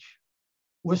W3TDH,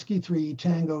 Whiskey 3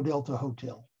 Tango Delta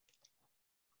Hotel.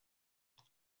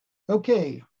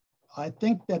 Okay, I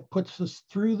think that puts us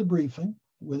through the briefing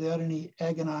without any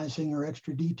agonizing or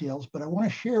extra details, but I want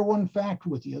to share one fact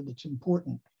with you that's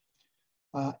important.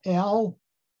 Al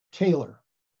Taylor,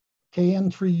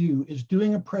 KN3U, is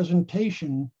doing a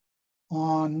presentation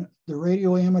on the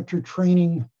radio amateur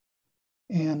training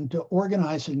and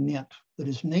organizing net that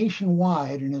is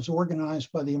nationwide and is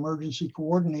organized by the emergency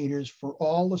coordinators for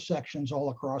all the sections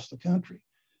all across the country.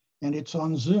 And it's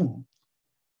on Zoom.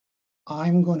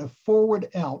 I'm going to forward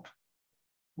out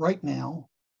right now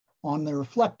on the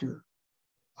reflector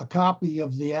a copy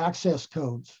of the access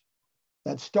codes.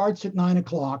 That starts at 9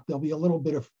 o'clock. There'll be a little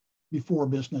bit of before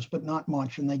business, but not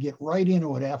much. And they get right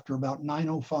into it after about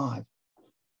 9:05.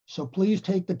 So please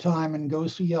take the time and go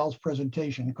see Al's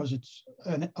presentation, because it's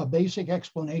a basic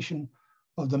explanation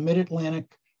of the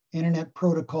Mid-Atlantic Internet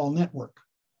Protocol Network.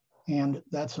 And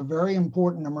that's a very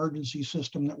important emergency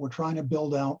system that we're trying to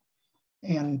build out.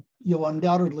 And you'll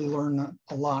undoubtedly learn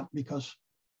a lot, because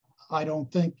I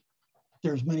don't think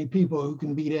there's many people who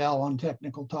can beat Al on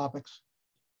technical topics.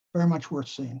 Very much worth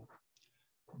seeing.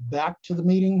 Back to the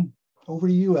meeting. Over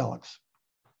to you, Alex.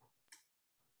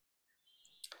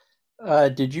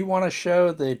 Did you want to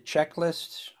show the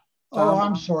checklist, Tom? Oh,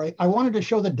 I'm sorry. I wanted to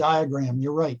show the diagram.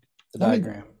 You're right. The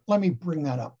diagram. Let me bring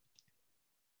that up.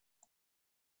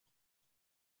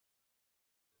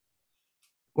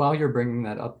 While you're bringing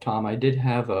that up, Tom, I did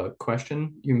have a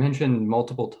question. You mentioned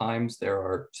multiple times there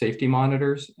are safety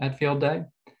monitors at field day.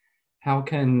 How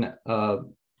can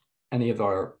any of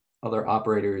our other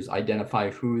operators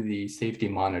identify who the safety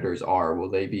monitors are?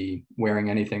 Will they be wearing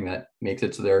anything that makes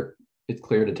it so it's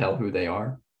clear to tell who they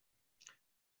are?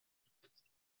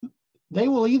 They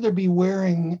will either be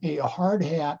wearing a hard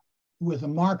hat with a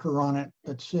marker on it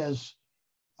that says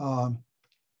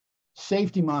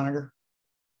safety monitor,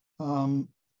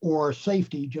 or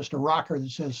safety, just a rocker that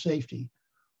says safety,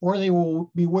 or they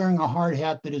will be wearing a hard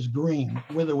hat that is green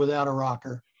with or without a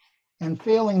rocker. And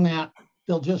failing that,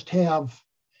 they'll just have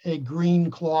a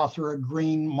green cloth or a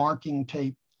green marking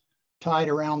tape tied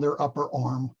around their upper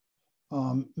arm.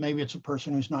 Maybe it's a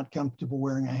person who's not comfortable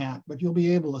wearing a hat, but you'll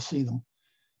be able to see them.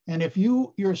 And if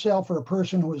you yourself are a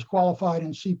person who is qualified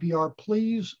in CPR,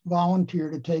 please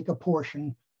volunteer to take a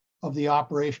portion of the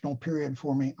operational period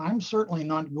for me. I'm certainly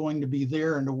not going to be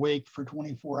there and awake for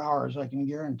 24 hours. I can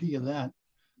guarantee you that.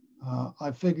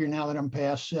 I figure now that I'm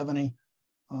past 70,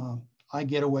 I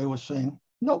get away with saying,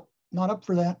 nope, not up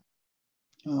for that.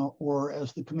 Or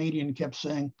as the comedian kept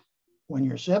saying, when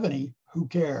you're 70, who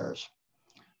cares?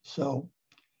 So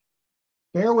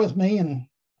bear with me and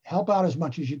help out as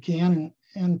much as you can,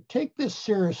 and take this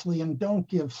seriously, and don't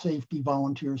give safety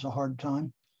volunteers a hard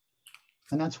time.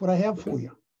 And that's what I have for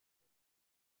you.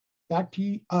 Back to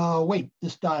you. Wait,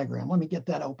 this diagram, let me get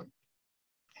that open.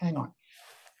 Hang on.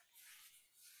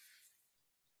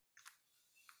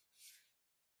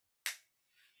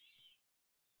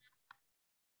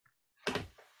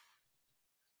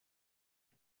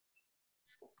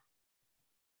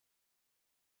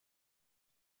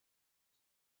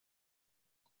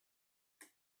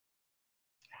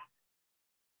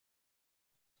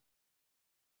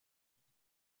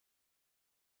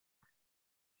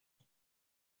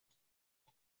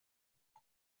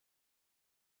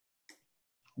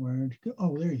 Where'd you go?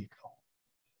 Oh, there you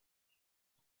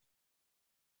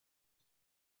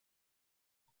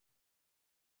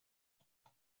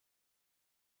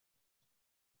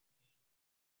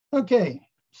go. Okay,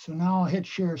 so now I'll hit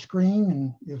share screen,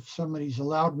 and if somebody's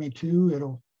allowed me to,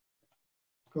 it'll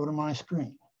go to my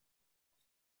screen.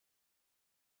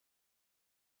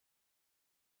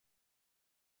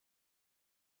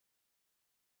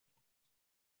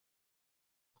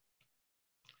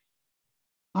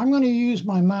 I'm going to use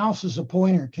my mouse as a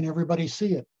pointer. Can everybody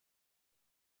see it?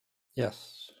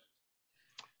 Yes.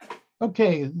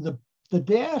 Okay, the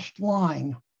dashed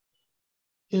line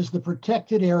is the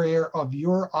protected area of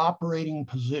your operating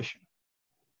position.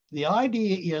 The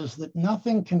idea is that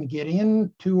nothing can get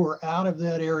into or out of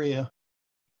that area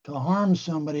to harm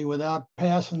somebody without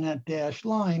passing that dashed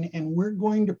line, and we're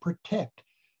going to protect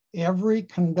every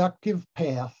conductive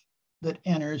path that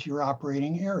enters your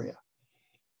operating area.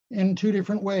 in two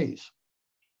different ways.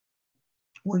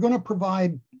 We're going to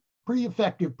provide pretty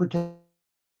effective protection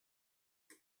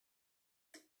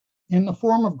in the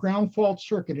form of ground fault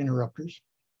circuit interrupters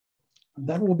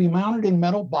that will be mounted in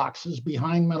metal boxes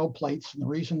behind metal plates. And the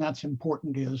reason that's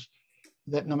important is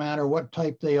that no matter what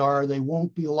type they are, they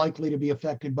won't be likely to be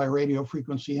affected by radio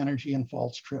frequency energy and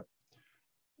false trip.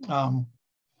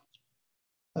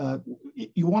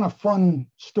 You want a fun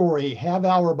story, have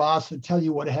Al Rabasa tell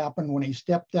you what happened when he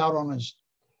stepped out on his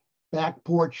back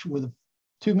porch with a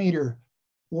 2-meter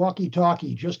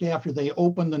walkie-talkie just after they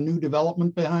opened the new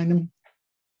development behind him.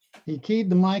 He keyed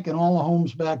the mic and all the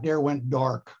homes back there went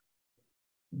dark,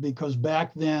 because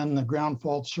back then the ground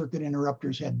fault circuit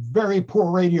interrupters had very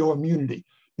poor radio immunity.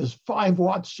 His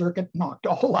 5-watt circuit knocked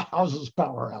all the house's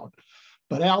power out.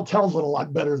 But Al tells it a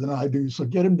lot better than I do, so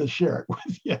get him to share it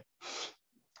with you.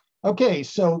 Okay,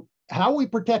 so how we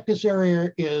protect this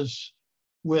area is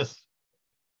with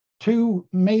two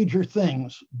major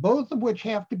things, both of which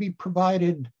have to be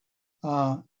provided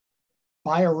by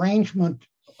arrangement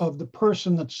of the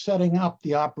person that's setting up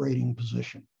the operating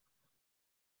position.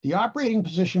 The operating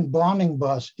position bonding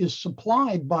bus is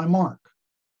supplied by Mark,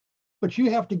 but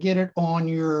you have to get it on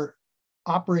your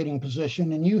operating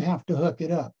position and you have to hook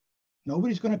it up.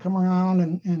 Nobody's going to come around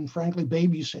and frankly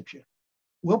babysit you.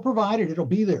 We'll provide it, it'll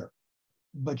be there,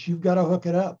 but you've got to hook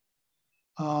it up.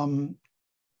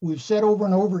 We've said over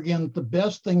and over again that the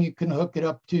best thing you can hook it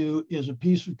up to is a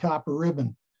piece of copper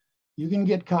ribbon. You can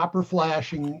get copper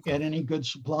flashing at any good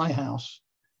supply house,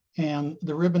 and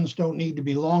the ribbons don't need to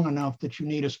be long enough that you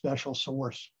need a special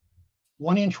source.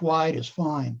 1 inch wide is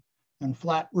fine, and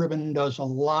flat ribbon does a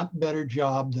lot better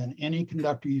job than any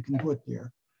conductor you can put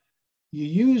there. You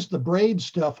use the braid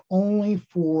stuff only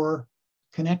for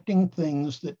connecting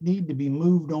things that need to be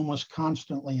moved almost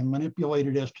constantly and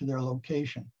manipulated as to their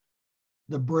location.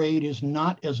 The braid is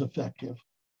not as effective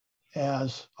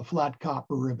as a flat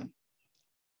copper ribbon.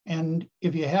 And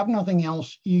if you have nothing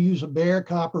else, you use a bare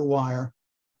copper wire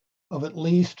of at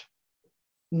least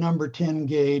number 10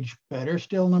 gauge, better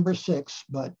still number 6,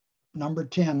 but number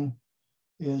 10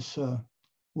 is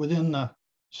within the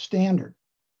standard.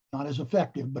 Not as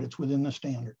effective, but it's within the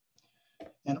standard.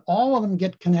 And all of them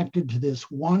get connected to this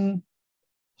one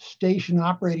station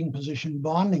operating position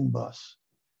bonding bus.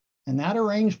 And that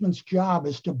arrangement's job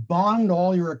is to bond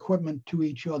all your equipment to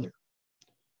each other.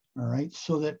 All right,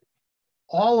 so that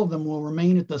all of them will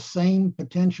remain at the same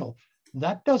potential.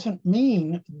 That doesn't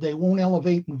mean they won't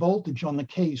elevate in voltage on the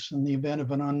case in the event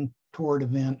of an untoward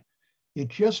event. It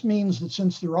just means that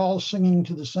since they're all singing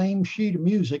to the same sheet of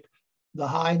music, the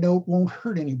high note won't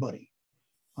hurt anybody.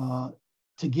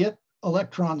 To get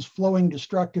electrons flowing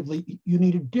destructively, you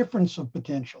need a difference of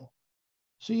potential.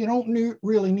 So you don't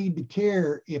really need to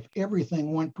care if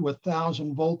everything went to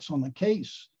 1,000 volts on the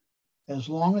case, as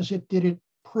long as it did it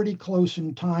pretty close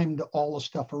in time to all the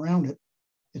stuff around it.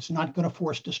 It's not going to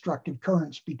force destructive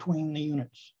currents between the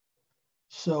units.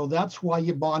 So that's why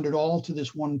you bond it all to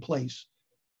this one place.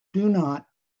 Do not,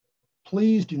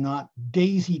 please do not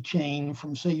daisy chain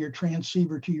from, say, your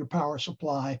transceiver to your power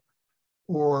supply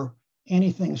or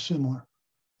anything similar.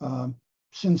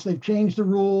 Since they've changed the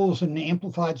rules and the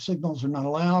amplified signals are not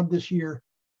allowed this year,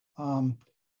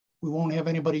 we won't have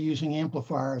anybody using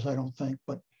amplifiers, I don't think,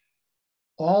 but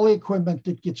all the equipment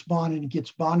that gets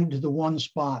bonded to the one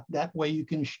spot. That way you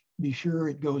can be sure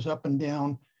it goes up and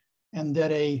down, and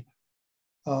that a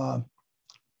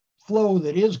flow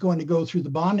that is going to go through the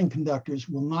bonding conductors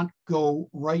will not go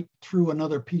right through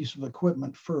another piece of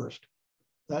equipment first.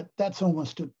 That's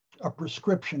almost a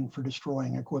prescription for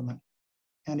destroying equipment.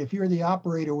 And if you're the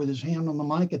operator with his hand on the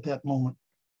mic at that moment,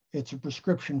 it's a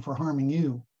prescription for harming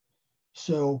you.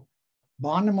 So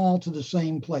bond them all to the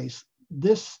same place.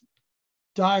 This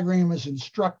diagram is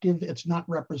instructive, it's not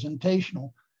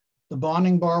representational. The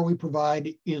bonding bar we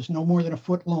provide is no more than 1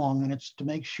 foot long, and it's to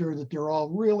make sure that they're all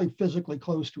really physically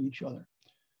close to each other.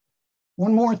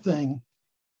 One more thing,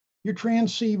 your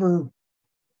transceiver,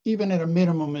 even at a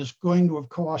minimum, is going to have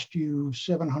cost you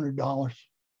 $700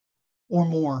 or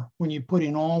more when you put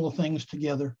in all the things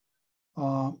together,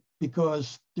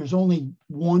 because there's only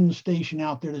one station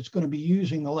out there that's going to be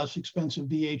using the less expensive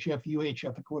VHF,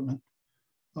 UHF equipment.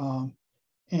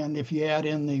 And if you add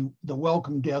in the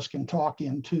welcome desk and talk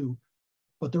in too,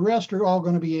 but the rest are all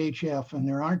going to be HF, and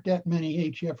there aren't that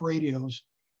many HF radios,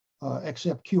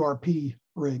 except QRP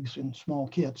rigs and small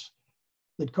kits,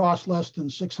 that cost less than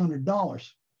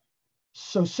 $600.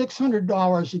 So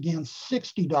 $600 against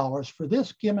 $60 for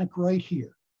this gimmick right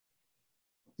here.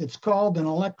 It's called an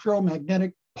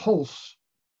electromagnetic pulse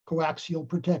coaxial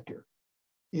protector.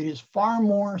 It is far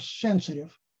more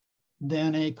sensitive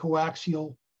than a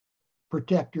coaxial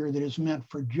protector that is meant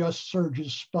for just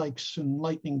surges, spikes, and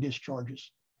lightning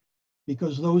discharges,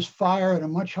 because those fire at a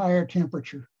much higher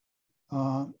temperature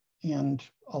and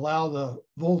allow the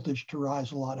voltage to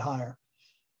rise a lot higher.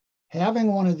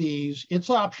 Having one of these, it's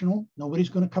optional. Nobody's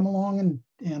going to come along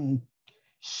and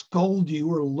scold you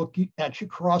or look at you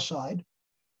cross-eyed.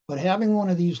 But having one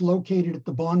of these located at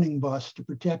the bonding bus to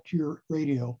protect your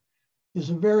radio is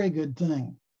a very good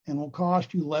thing and will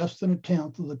cost you less than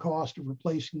 1/10 of the cost of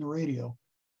replacing the radio.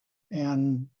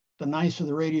 And the nicer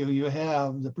the radio you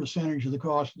have, the percentage of the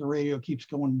cost of the radio keeps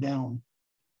going down.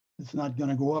 It's not going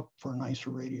to go up for a nicer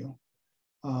radio.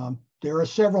 There are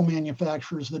several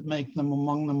manufacturers that make them,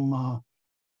 among them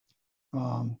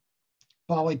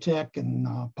Polytech, and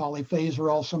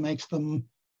Polyphaser also makes them.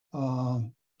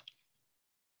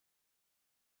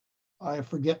 I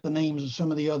forget the names of some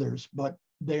of the others, but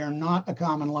they are not a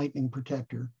common lightning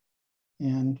protector.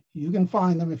 And you can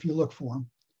find them if you look for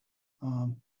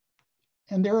them.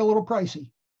 And they're a little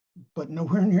pricey, but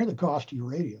nowhere near the cost of your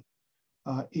radio.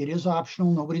 It is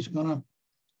optional. Nobody's going to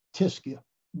tisk you,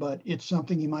 but it's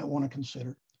something you might want to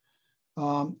consider.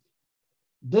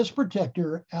 This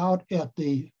protector out at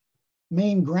the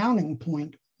main grounding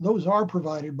point, those are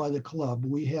provided by the club.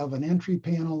 We have an entry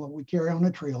panel that we carry on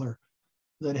a trailer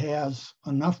that has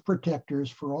enough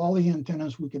protectors for all the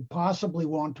antennas we could possibly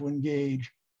want to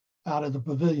engage out of the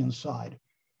pavilion side.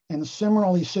 And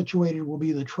similarly situated will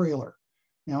be the trailer.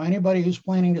 Now, anybody who's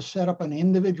planning to set up an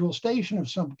individual station of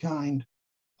some kind,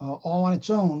 all on its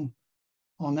own,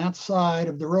 on that side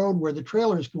of the road where the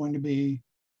trailer is going to be,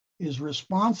 is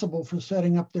responsible for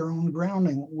setting up their own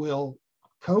grounding. We'll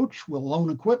coach, we'll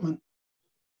loan equipment,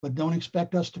 but don't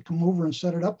expect us to come over and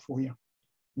set it up for you.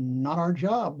 Not our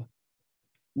job,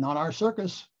 not our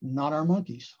circus, not our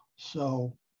monkeys.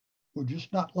 So we're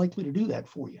just not likely to do that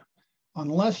for you,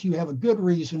 unless you have a good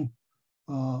reason,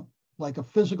 like a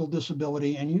physical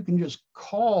disability, and you can just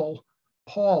call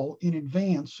Paul in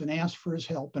advance and ask for his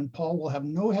help, and Paul will have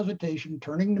no hesitation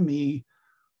turning to me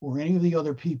or any of the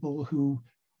other people who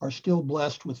are still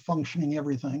blessed with functioning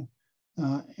everything,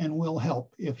 and will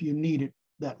help if you need it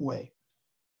that way.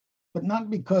 But not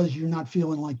because you're not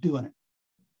feeling like doing it.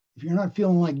 If you're not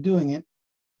feeling like doing it,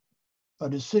 a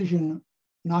decision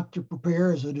not to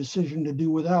prepare is a decision to do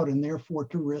without, and therefore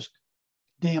to risk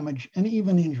damage and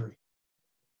even injury,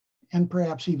 and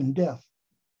perhaps even death.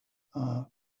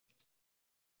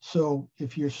 So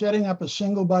if you're setting up a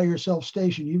single by yourself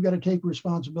station, you've got to take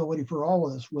responsibility for all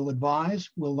of this. We'll advise,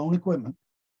 we'll loan equipment.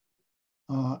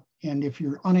 And if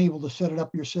you're unable to set it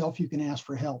up yourself, you can ask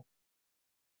for help.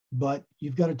 But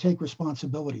you've got to take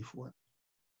responsibility for it.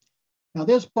 Now,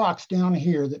 this box down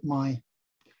here that my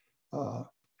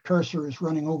cursor is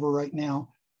running over right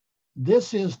now,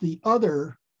 this is the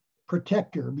other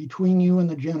protector between you and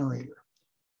the generator.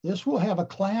 This will have a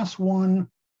class 1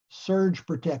 surge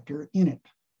protector in it.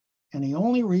 And the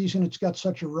only reason it's got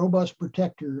such a robust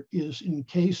protector is in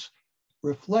case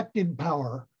reflected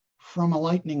power from a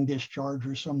lightning discharge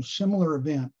or some similar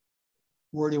event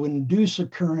were to induce a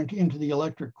current into the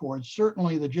electric cord.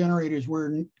 Certainly the generators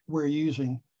we're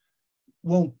using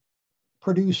won't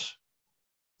produce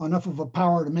enough of a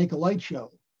power to make a light show.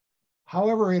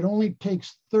 However, it only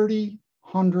takes 30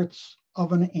 hundredths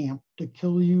of an amp to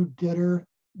kill you deader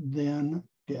than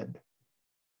dead.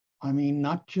 I mean,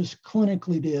 not just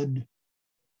clinically dead,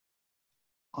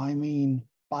 I mean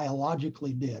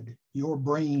biologically dead. Your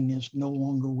brain is no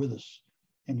longer with us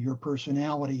and your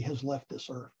personality has left this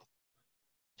earth.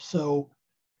 So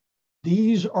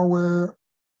these are where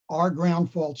our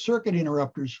ground fault circuit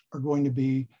interrupters are going to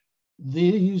be.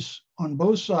 These on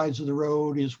both sides of the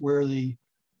road is where the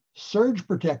surge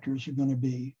protectors are going to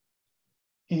be.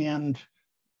 And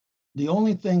the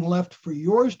only thing left for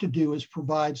yours to do is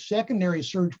provide secondary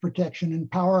surge protection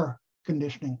and power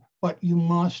conditioning, but you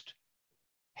must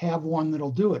have one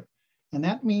that'll do it. And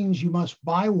that means you must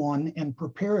buy one and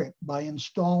prepare it by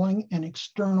installing an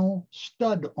external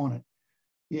stud on it.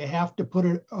 You have to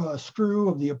put a screw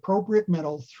of the appropriate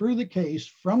metal through the case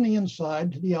from the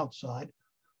inside to the outside,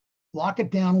 lock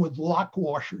it down with lock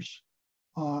washers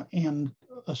and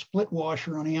a split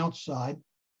washer on the outside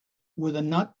with a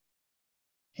nut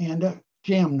and a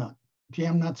jam nut.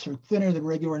 Jam nuts are thinner than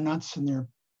regular nuts, and they're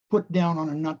put down on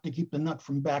a nut to keep the nut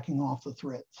from backing off the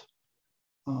threads.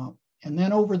 And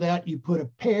then over that, you put a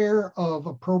pair of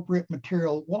appropriate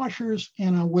material washers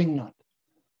and a wing nut,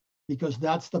 because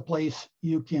that's the place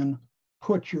you can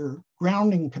put your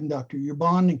grounding conductor, your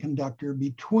bonding conductor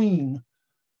between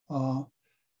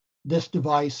this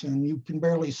device, and you can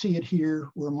barely see it here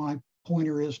where my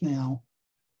pointer is now,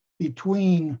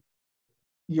 between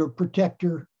your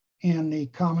protector and the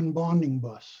common bonding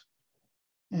bus.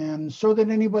 And so that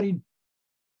anybody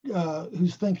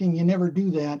who's thinking you never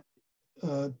do that,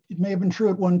 it may have been true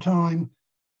at one time,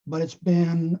 but it's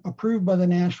been approved by the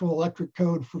National Electric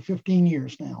Code for 15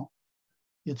 years now.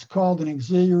 It's called an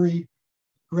auxiliary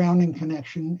grounding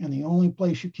connection, and the only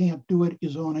place you can't do it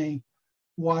is on a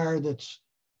wire that's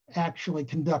actually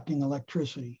conducting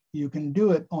electricity. You can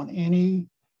do it on any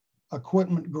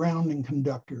equipment grounding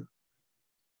conductor,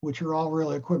 which are all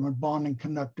really equipment bonding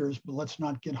conductors, but let's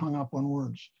not get hung up on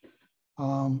words.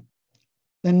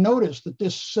 Then notice that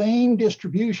this same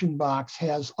distribution box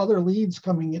has other leads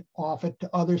coming off it to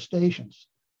other stations.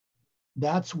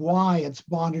 That's why it's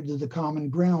bonded to the common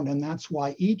ground, and that's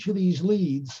why each of these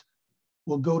leads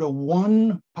will go to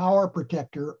one power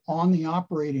protector on the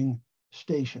operating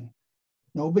station.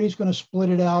 Nobody's going to split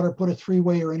it out or put a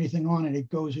three-way or anything on it. It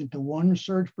goes into one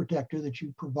surge protector that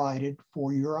you provided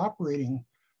for your operating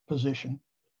position,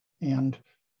 and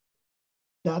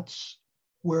that's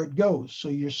where it goes. So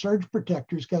your surge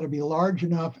protector's got to be large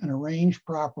enough and arranged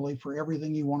properly for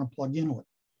everything you want to plug into it.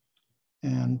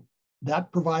 And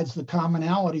that provides the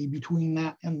commonality between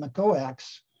that and the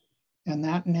coax, and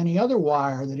that and any other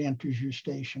wire that enters your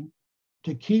station,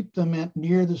 to keep them at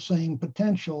near the same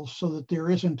potential, so that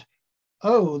there isn't,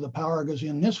 oh, the power goes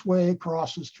in this way,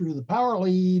 crosses through the power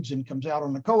leads and comes out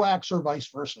on the coax, or vice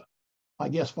versa. I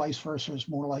guess vice versa is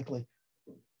more likely.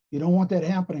 You don't want that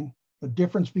happening. The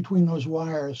difference between those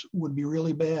wires would be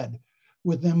really bad.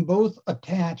 With them both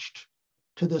attached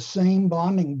to the same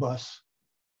bonding bus,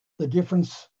 the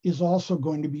difference is also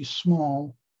going to be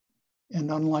small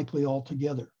and unlikely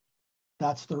altogether.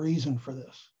 That's the reason for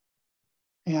this.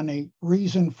 And a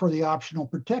reason for the optional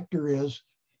protector is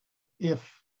if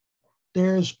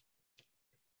there's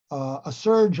a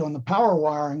surge on the power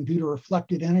wiring due to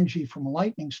reflected energy from a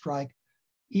lightning strike,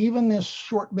 even this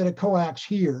short bit of coax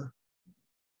here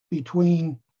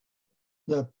between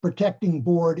the protecting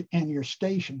board and your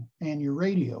station and your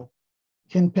radio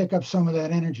can pick up some of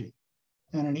that energy.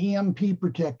 And an EMP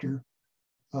protector,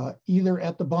 either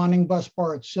at the bonding bus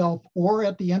bar itself or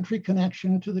at the entry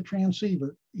connection to the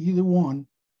transceiver, either one,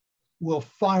 will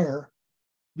fire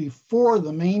before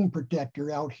the main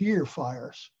protector out here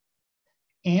fires.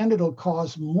 And it'll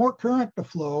cause more current to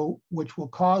flow, which will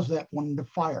cause that one to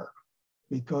fire,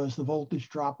 because the voltage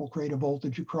drop will create a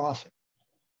voltage across it.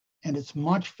 And it's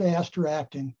much faster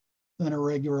acting than a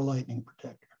regular lightning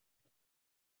protector.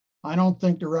 I don't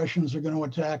think the Russians are going to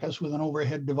attack us with an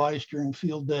overhead device during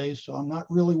field days, so I'm not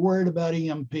really worried about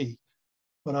EMP,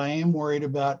 but I am worried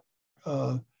about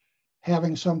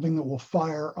having something that will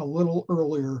fire a little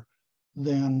earlier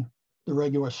than the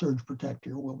regular surge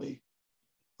protector will be.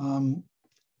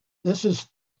 This is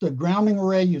the grounding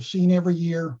array you've seen every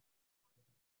year.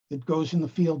 It goes in the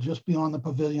field just beyond the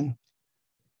pavilion.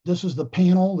 This is the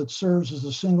panel that serves as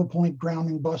a single point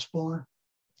grounding bus bar.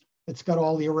 It's got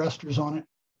all the arresters on it.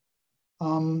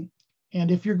 And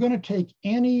if you're going to take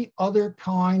any other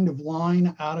kind of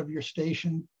line out of your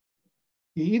station,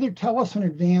 you either tell us in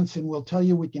advance and we'll tell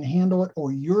you we can handle it,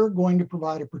 or you're going to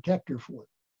provide a protector for it,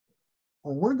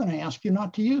 or we're going to ask you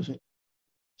not to use it.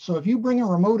 So if you bring a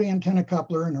remote antenna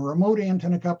coupler and a remote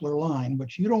antenna coupler line,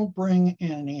 but you don't bring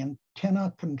an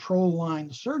antenna control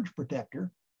line surge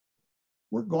protector,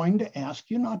 we're going to ask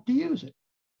you not to use it.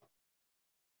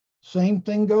 Same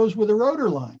thing goes with a rotor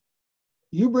line.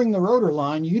 You bring the rotor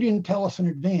line, you didn't tell us in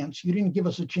advance, you didn't give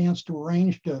us a chance to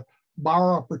arrange to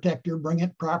borrow a protector, bring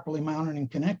it properly mounted and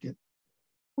connected.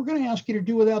 We're going to ask you to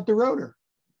do without the rotor.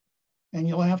 And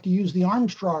you'll have to use the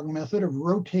Armstrong method of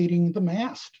rotating the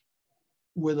mast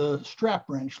with a strap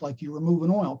wrench like you remove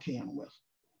an oil can with.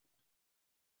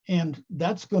 And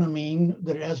that's going to mean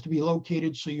that it has to be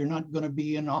located so you're not going to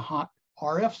be in a hot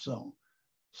RF zone.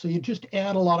 So you just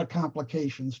add a lot of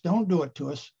complications. Don't do it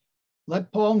to us.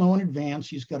 Let Paul know in advance.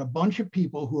 He's got a bunch of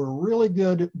people who are really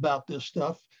good about this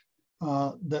stuff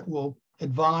that will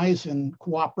advise and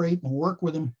cooperate and work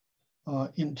with him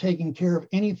in taking care of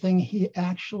anything he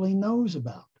actually knows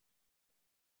about.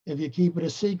 If you keep it a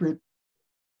secret,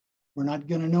 we're not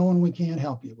going to know and we can't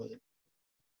help you with it.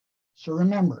 So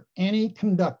remember, any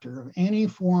conductor of any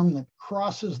form that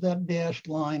crosses that dashed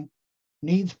line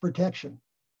needs protection.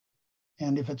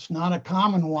 And if it's not a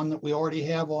common one that we already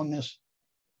have on this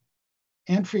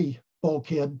entry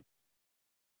bulkhead,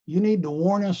 you need to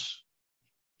warn us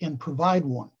and provide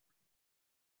one,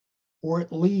 or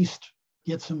at least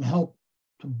get some help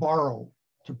to borrow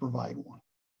to provide one.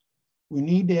 We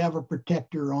need to have a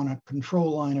protector on a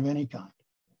control line of any kind.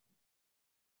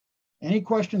 Any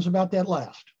questions about that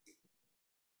last?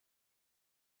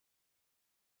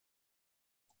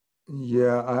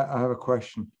 Yeah, I have a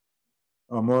question,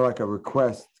 more like a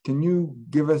request. Can you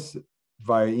give us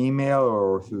via email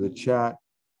or through the chat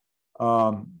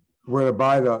where to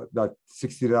buy the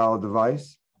 $60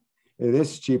 device. It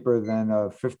is cheaper than a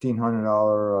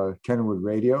 $1,500 Kenwood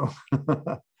radio.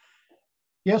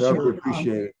 Yes, So I sir. would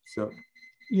appreciate it. So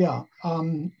Yeah,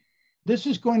 this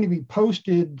is going to be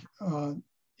posted.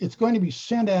 It's going to be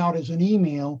sent out as an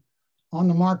email on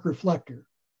the Mark Reflector.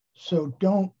 So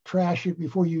don't trash it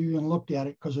before you even looked at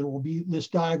it, because it will be, this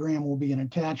diagram will be an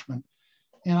attachment.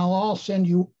 And I'll also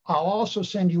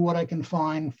send you what I can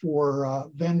find for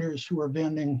vendors who are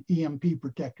vending EMP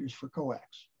protectors for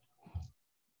coax.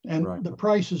 And right. the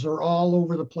prices are all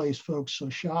over the place, folks, so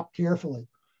shop carefully.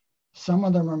 Some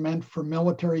of them are meant for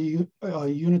military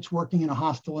units working in a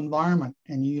hostile environment,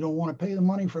 and you don't want to pay the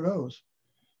money for those.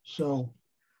 So,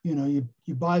 you know,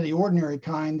 you buy the ordinary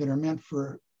kind that are meant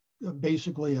for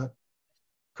basically a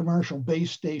commercial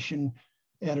base station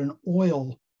at an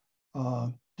oil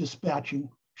dispatching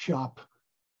shop,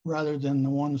 rather than the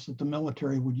ones that the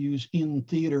military would use in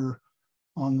theater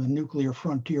on the nuclear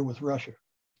frontier with Russia.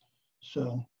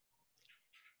 So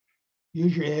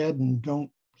use your head and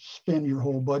don't spend your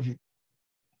whole budget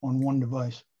on one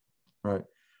device. Right.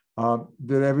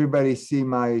 Did everybody see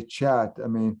my chat? I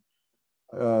mean,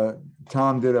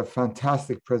 Tom did a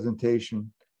fantastic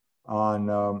presentation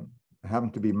on,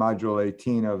 happened to be module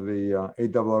 18 of the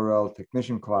ARRL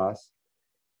technician class.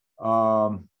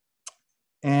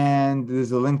 And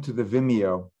there's a link to the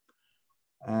Vimeo.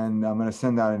 And I'm going to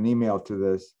send out an email to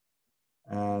this.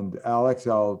 And Alex,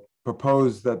 I'll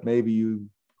propose that maybe you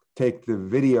take the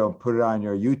video and put it on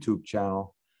your YouTube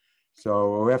channel.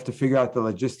 So we have to figure out the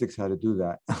logistics how to do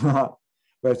that.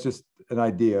 That's just an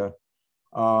idea.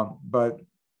 But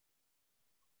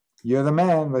you're the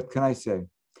man, what can I say?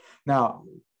 Now,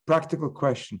 practical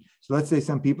question. So let's say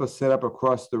some people set up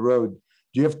across the road.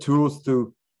 Do you have tools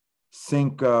to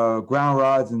sink ground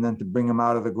rods and then to bring them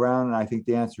out of the ground? And I think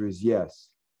the answer is yes.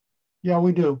 Yeah,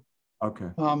 we do. Okay.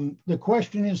 The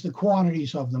question is the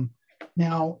quantities of them.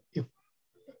 Now, if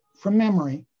from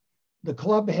memory, the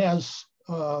club has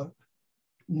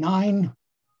 9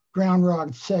 ground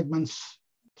rod segments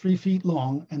 3 feet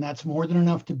long, and that's more than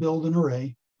enough to build an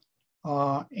array.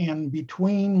 And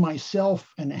between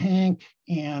myself and Hank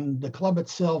and the club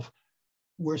itself,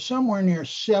 we're somewhere near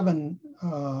 7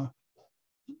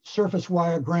 surface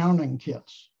wire grounding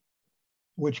kits,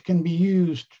 which can be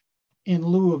used in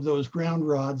lieu of those ground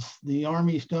rods. The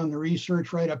Army's done the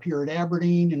research right up here at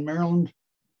Aberdeen in Maryland,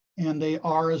 and they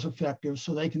are as effective,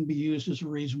 so they can be used as a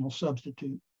reasonable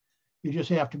substitute. You just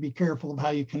have to be careful of how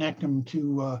you connect them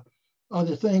to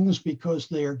other things, because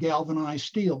they are galvanized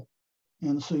steel.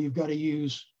 And so you've got to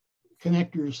use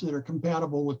connectors that are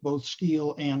compatible with both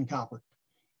steel and copper.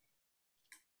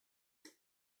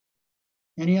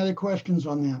 Any other questions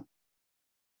on that?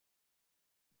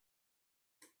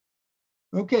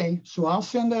 Okay, so I'll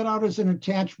send that out as an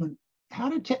attachment. How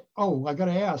to oh, I got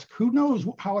to ask, who knows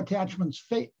how attachments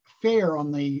fare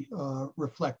on the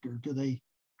reflector?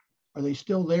 Are they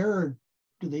still there, or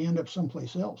do they end up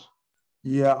someplace else?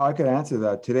 Yeah, I could answer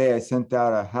that. Today I sent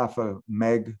out a 0.5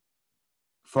 meg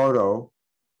photo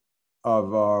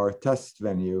of our test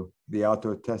venue, the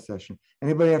outdoor test session.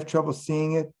 Anybody have trouble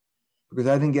seeing it? Because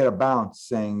I didn't get a bounce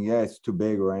saying, yeah, it's too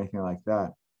big or anything like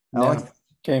that. Alex? No,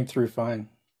 came through fine.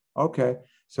 Okay,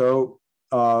 so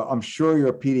I'm sure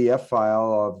your PDF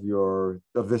file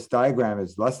of this diagram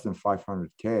is less than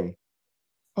 500K.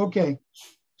 Okay,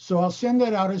 so I'll send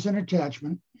that out as an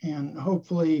attachment, and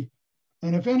hopefully,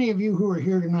 and if any of you who are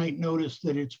here tonight notice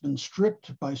that it's been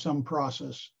stripped by some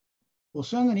process, well,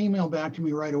 send an email back to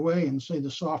me right away and say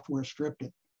the software stripped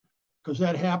it, because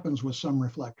that happens with some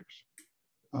reflectors.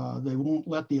 They won't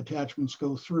let the attachments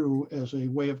go through as a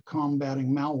way of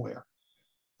combating malware.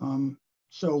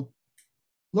 So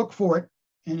look for it,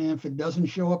 and if it doesn't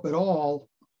show up at all,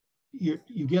 you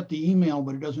get the email,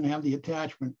 but it doesn't have the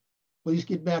attachment, please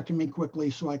get back to me quickly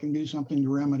so I can do something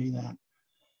to remedy that.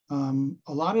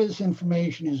 A lot of this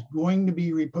information is going to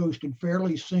be reposted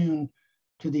fairly soon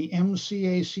to the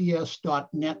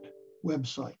mcacs.net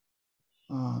website.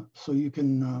 So you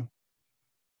can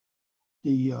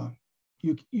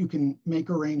you can make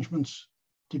arrangements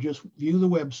to just view the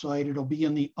website. It'll be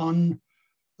in the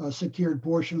unsecured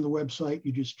portion of the website.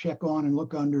 You just check on and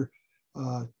look under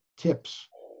tips,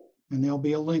 and there'll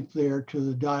be a link there to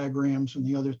the diagrams and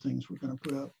the other things we're going to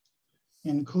put up,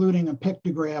 including a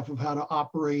pictograph of how to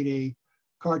operate a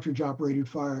cartridge operated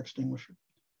fire extinguisher.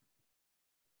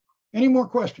 Any more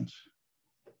questions?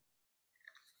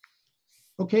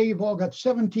 Okay, you've all got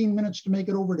 17 minutes to make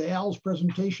it over to Al's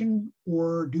presentation,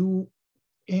 or do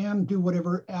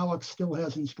whatever Alex still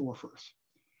has in store for us.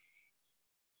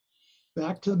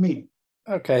 Back to the meeting.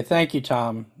 Okay, thank you,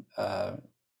 Tom.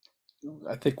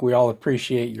 I think we all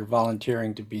appreciate your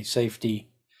volunteering to be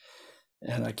safety,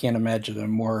 and I can't imagine a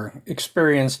more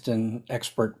experienced and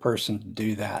expert person to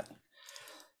do that.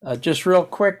 Just real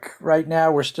quick, right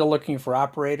now we're still looking for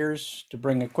operators to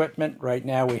bring equipment. Right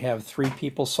now we have 3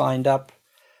 people signed up.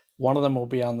 One of them will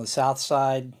be on the south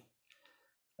side.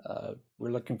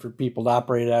 We're looking for people to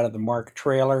operate out of the Mark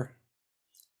trailer.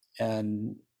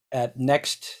 And at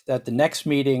the next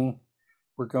meeting,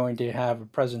 we're going to have a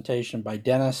presentation by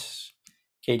Dennis,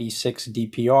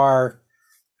 KD6 DPR,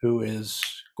 who is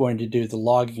going to do the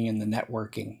logging and the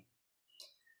networking.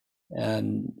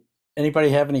 And anybody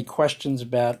have any questions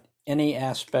about any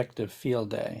aspect of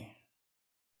field day?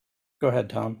 Go ahead,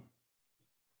 Tom.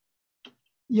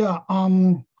 Yeah,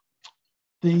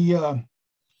 the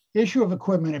issue of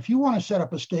equipment, if you want to set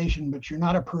up a station, but you're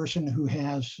not a person who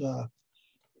has the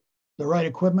right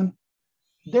equipment,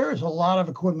 there is a lot of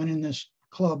equipment in this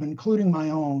club, including my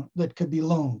own, that could be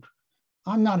loaned.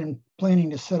 I'm not planning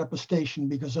to set up a station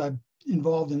because I'm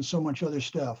involved in so much other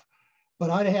stuff, but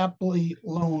I'd happily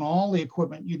loan all the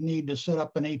equipment you'd need to set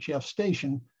up an HF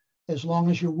station, as long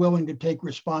as you're willing to take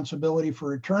responsibility for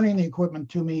returning the equipment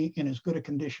to me in as good a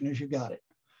condition as you got it.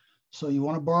 So you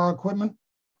want to borrow equipment,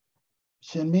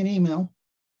 send me an email,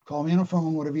 call me on the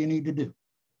phone, whatever you need to do.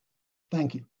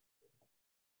 Thank you.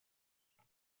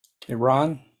 Okay,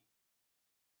 Ron?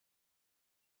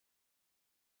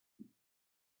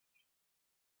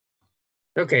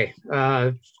 Okay,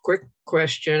 quick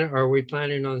question. Are we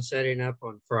planning on setting up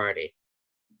on Friday?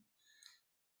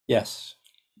 Yes.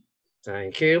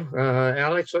 Thank you.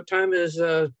 Alex, what time is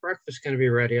breakfast going to be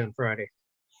ready on Friday?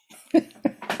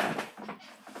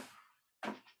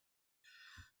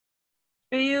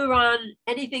 For you, Ron,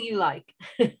 anything you like.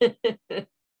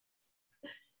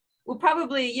 We'll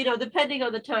probably, depending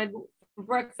on the time for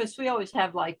breakfast, we always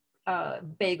have like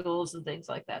bagels and things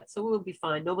like that. So we'll be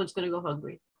fine. No one's going to go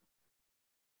hungry.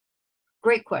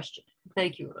 Great question.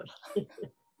 Thank you, Ron.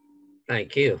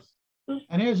 Thank you.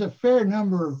 And there's a fair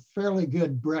number of fairly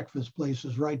good breakfast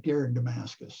places right there in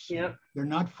Damascus. Yep. They're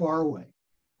not far away.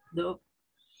 Nope.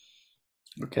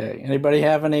 Okay. Anybody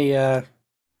have any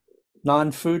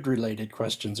non-food related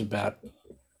questions about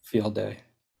field day?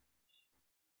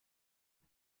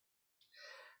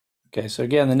 Okay, so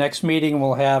again, the next meeting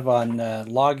we'll have on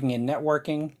logging and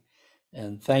networking.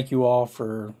 And thank you all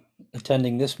for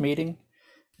attending this meeting.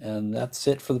 And that's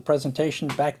it for the presentation.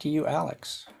 Back to you,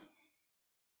 Alex.